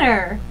the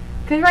winner.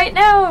 Cause right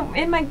now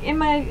in my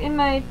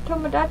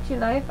Tomodachi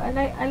life, I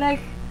like.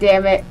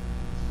 Damn it.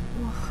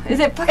 Is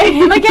it fucking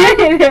him again?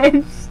 It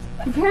is.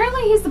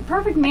 Apparently, he's the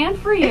perfect man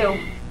for you.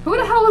 Who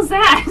the hell is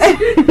that?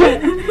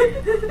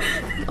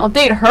 I'll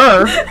date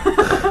her.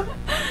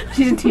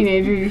 She's a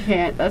teenager. You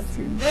can't. That's.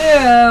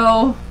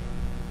 Ew.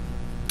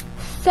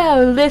 So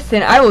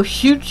listen, I will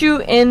shoot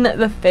you in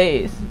the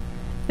face.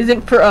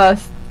 Isn't for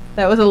us.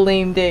 That was a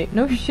lame date.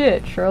 No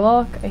shit,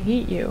 Sherlock. I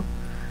hate you.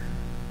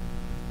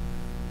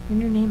 And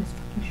your name is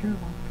fucking Sherlock.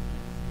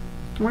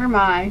 Where am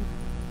I?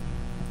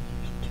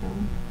 Just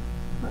chilling.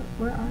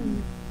 Where are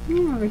you?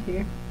 I'm over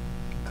here.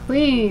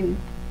 Clean.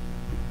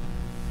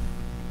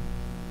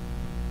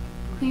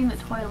 Clean the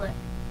toilet.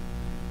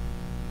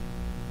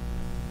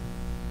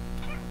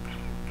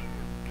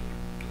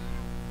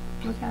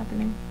 What's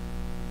happening?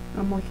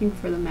 I'm looking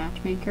for the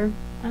matchmaker.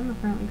 I'm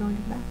apparently going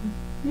to the bathroom.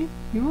 Yeah,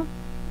 you are?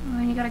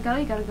 When you gotta go,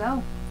 you gotta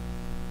go.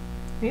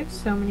 We have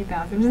so many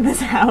bathrooms in this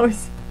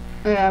house.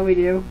 Yeah, we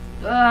do.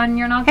 And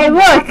you're not Hey,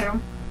 going to look!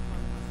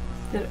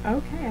 the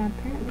bathroom.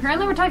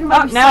 Apparently we're talking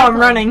about now I'm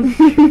recycling.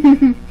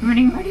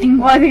 running. Running.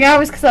 Well, I think that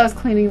was because I was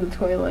cleaning the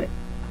toilet.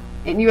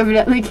 And you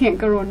evidently can't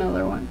go to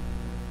another one.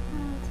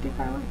 It's too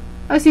far away.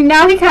 Oh, see,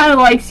 now he kind of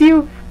likes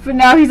you, but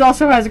now he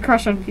also has a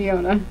crush on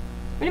Fiona.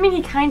 What do you mean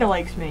he kind of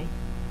likes me?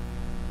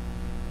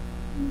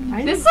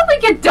 This will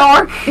make it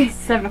dark. It's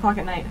 7 o'clock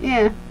at night.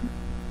 Yeah.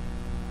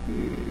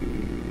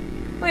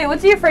 Wait,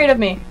 what's he afraid of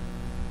me?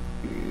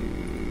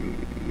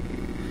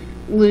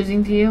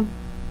 Losing to you.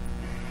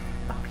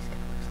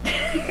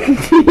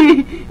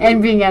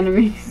 And being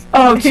enemies.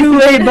 Oh, too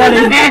late,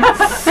 buddy.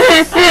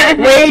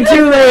 Way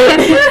too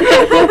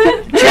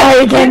late. Try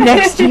again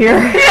next year.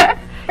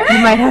 You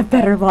might have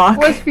better luck.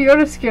 Was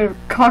Fiona scared of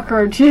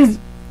cockroaches?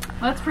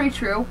 That's pretty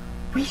true.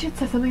 We should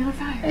set something on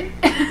fire.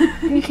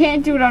 You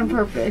can't do it on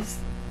purpose.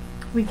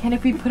 We can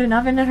if we put an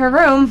oven in her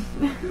room.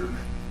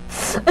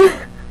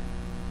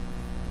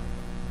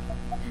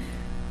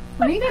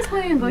 When are you guys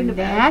planning on going to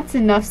bed? That's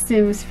enough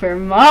Sims for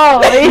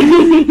Molly.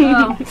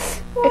 Oh.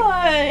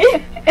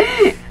 Why?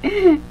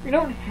 We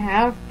don't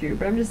have to,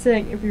 but I'm just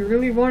saying, if we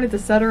really wanted to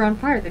set her on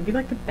fire, that'd be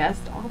like the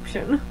best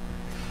option.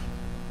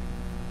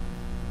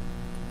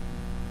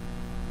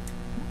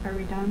 Are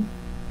we done?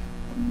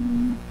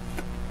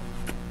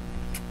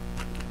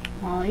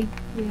 Molly,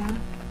 Yeah.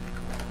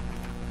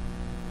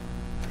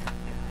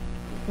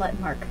 let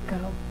Mark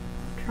go.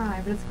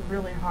 Try, but it's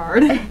really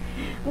hard.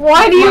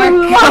 Why do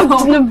you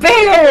love the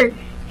bear?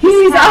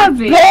 He's a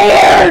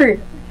bear!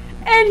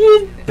 And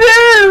he's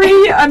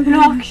very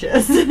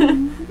obnoxious.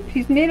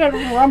 He's made out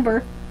of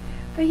rubber.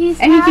 But he's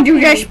And he happy. can do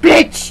dash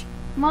bitch!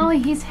 Molly,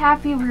 he's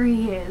happy where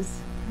he is.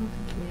 I don't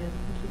think he is.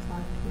 I think he's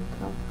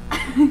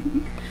lying to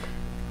himself.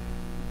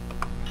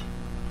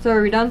 So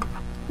are we done?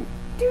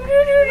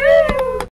 Do-do-do-do.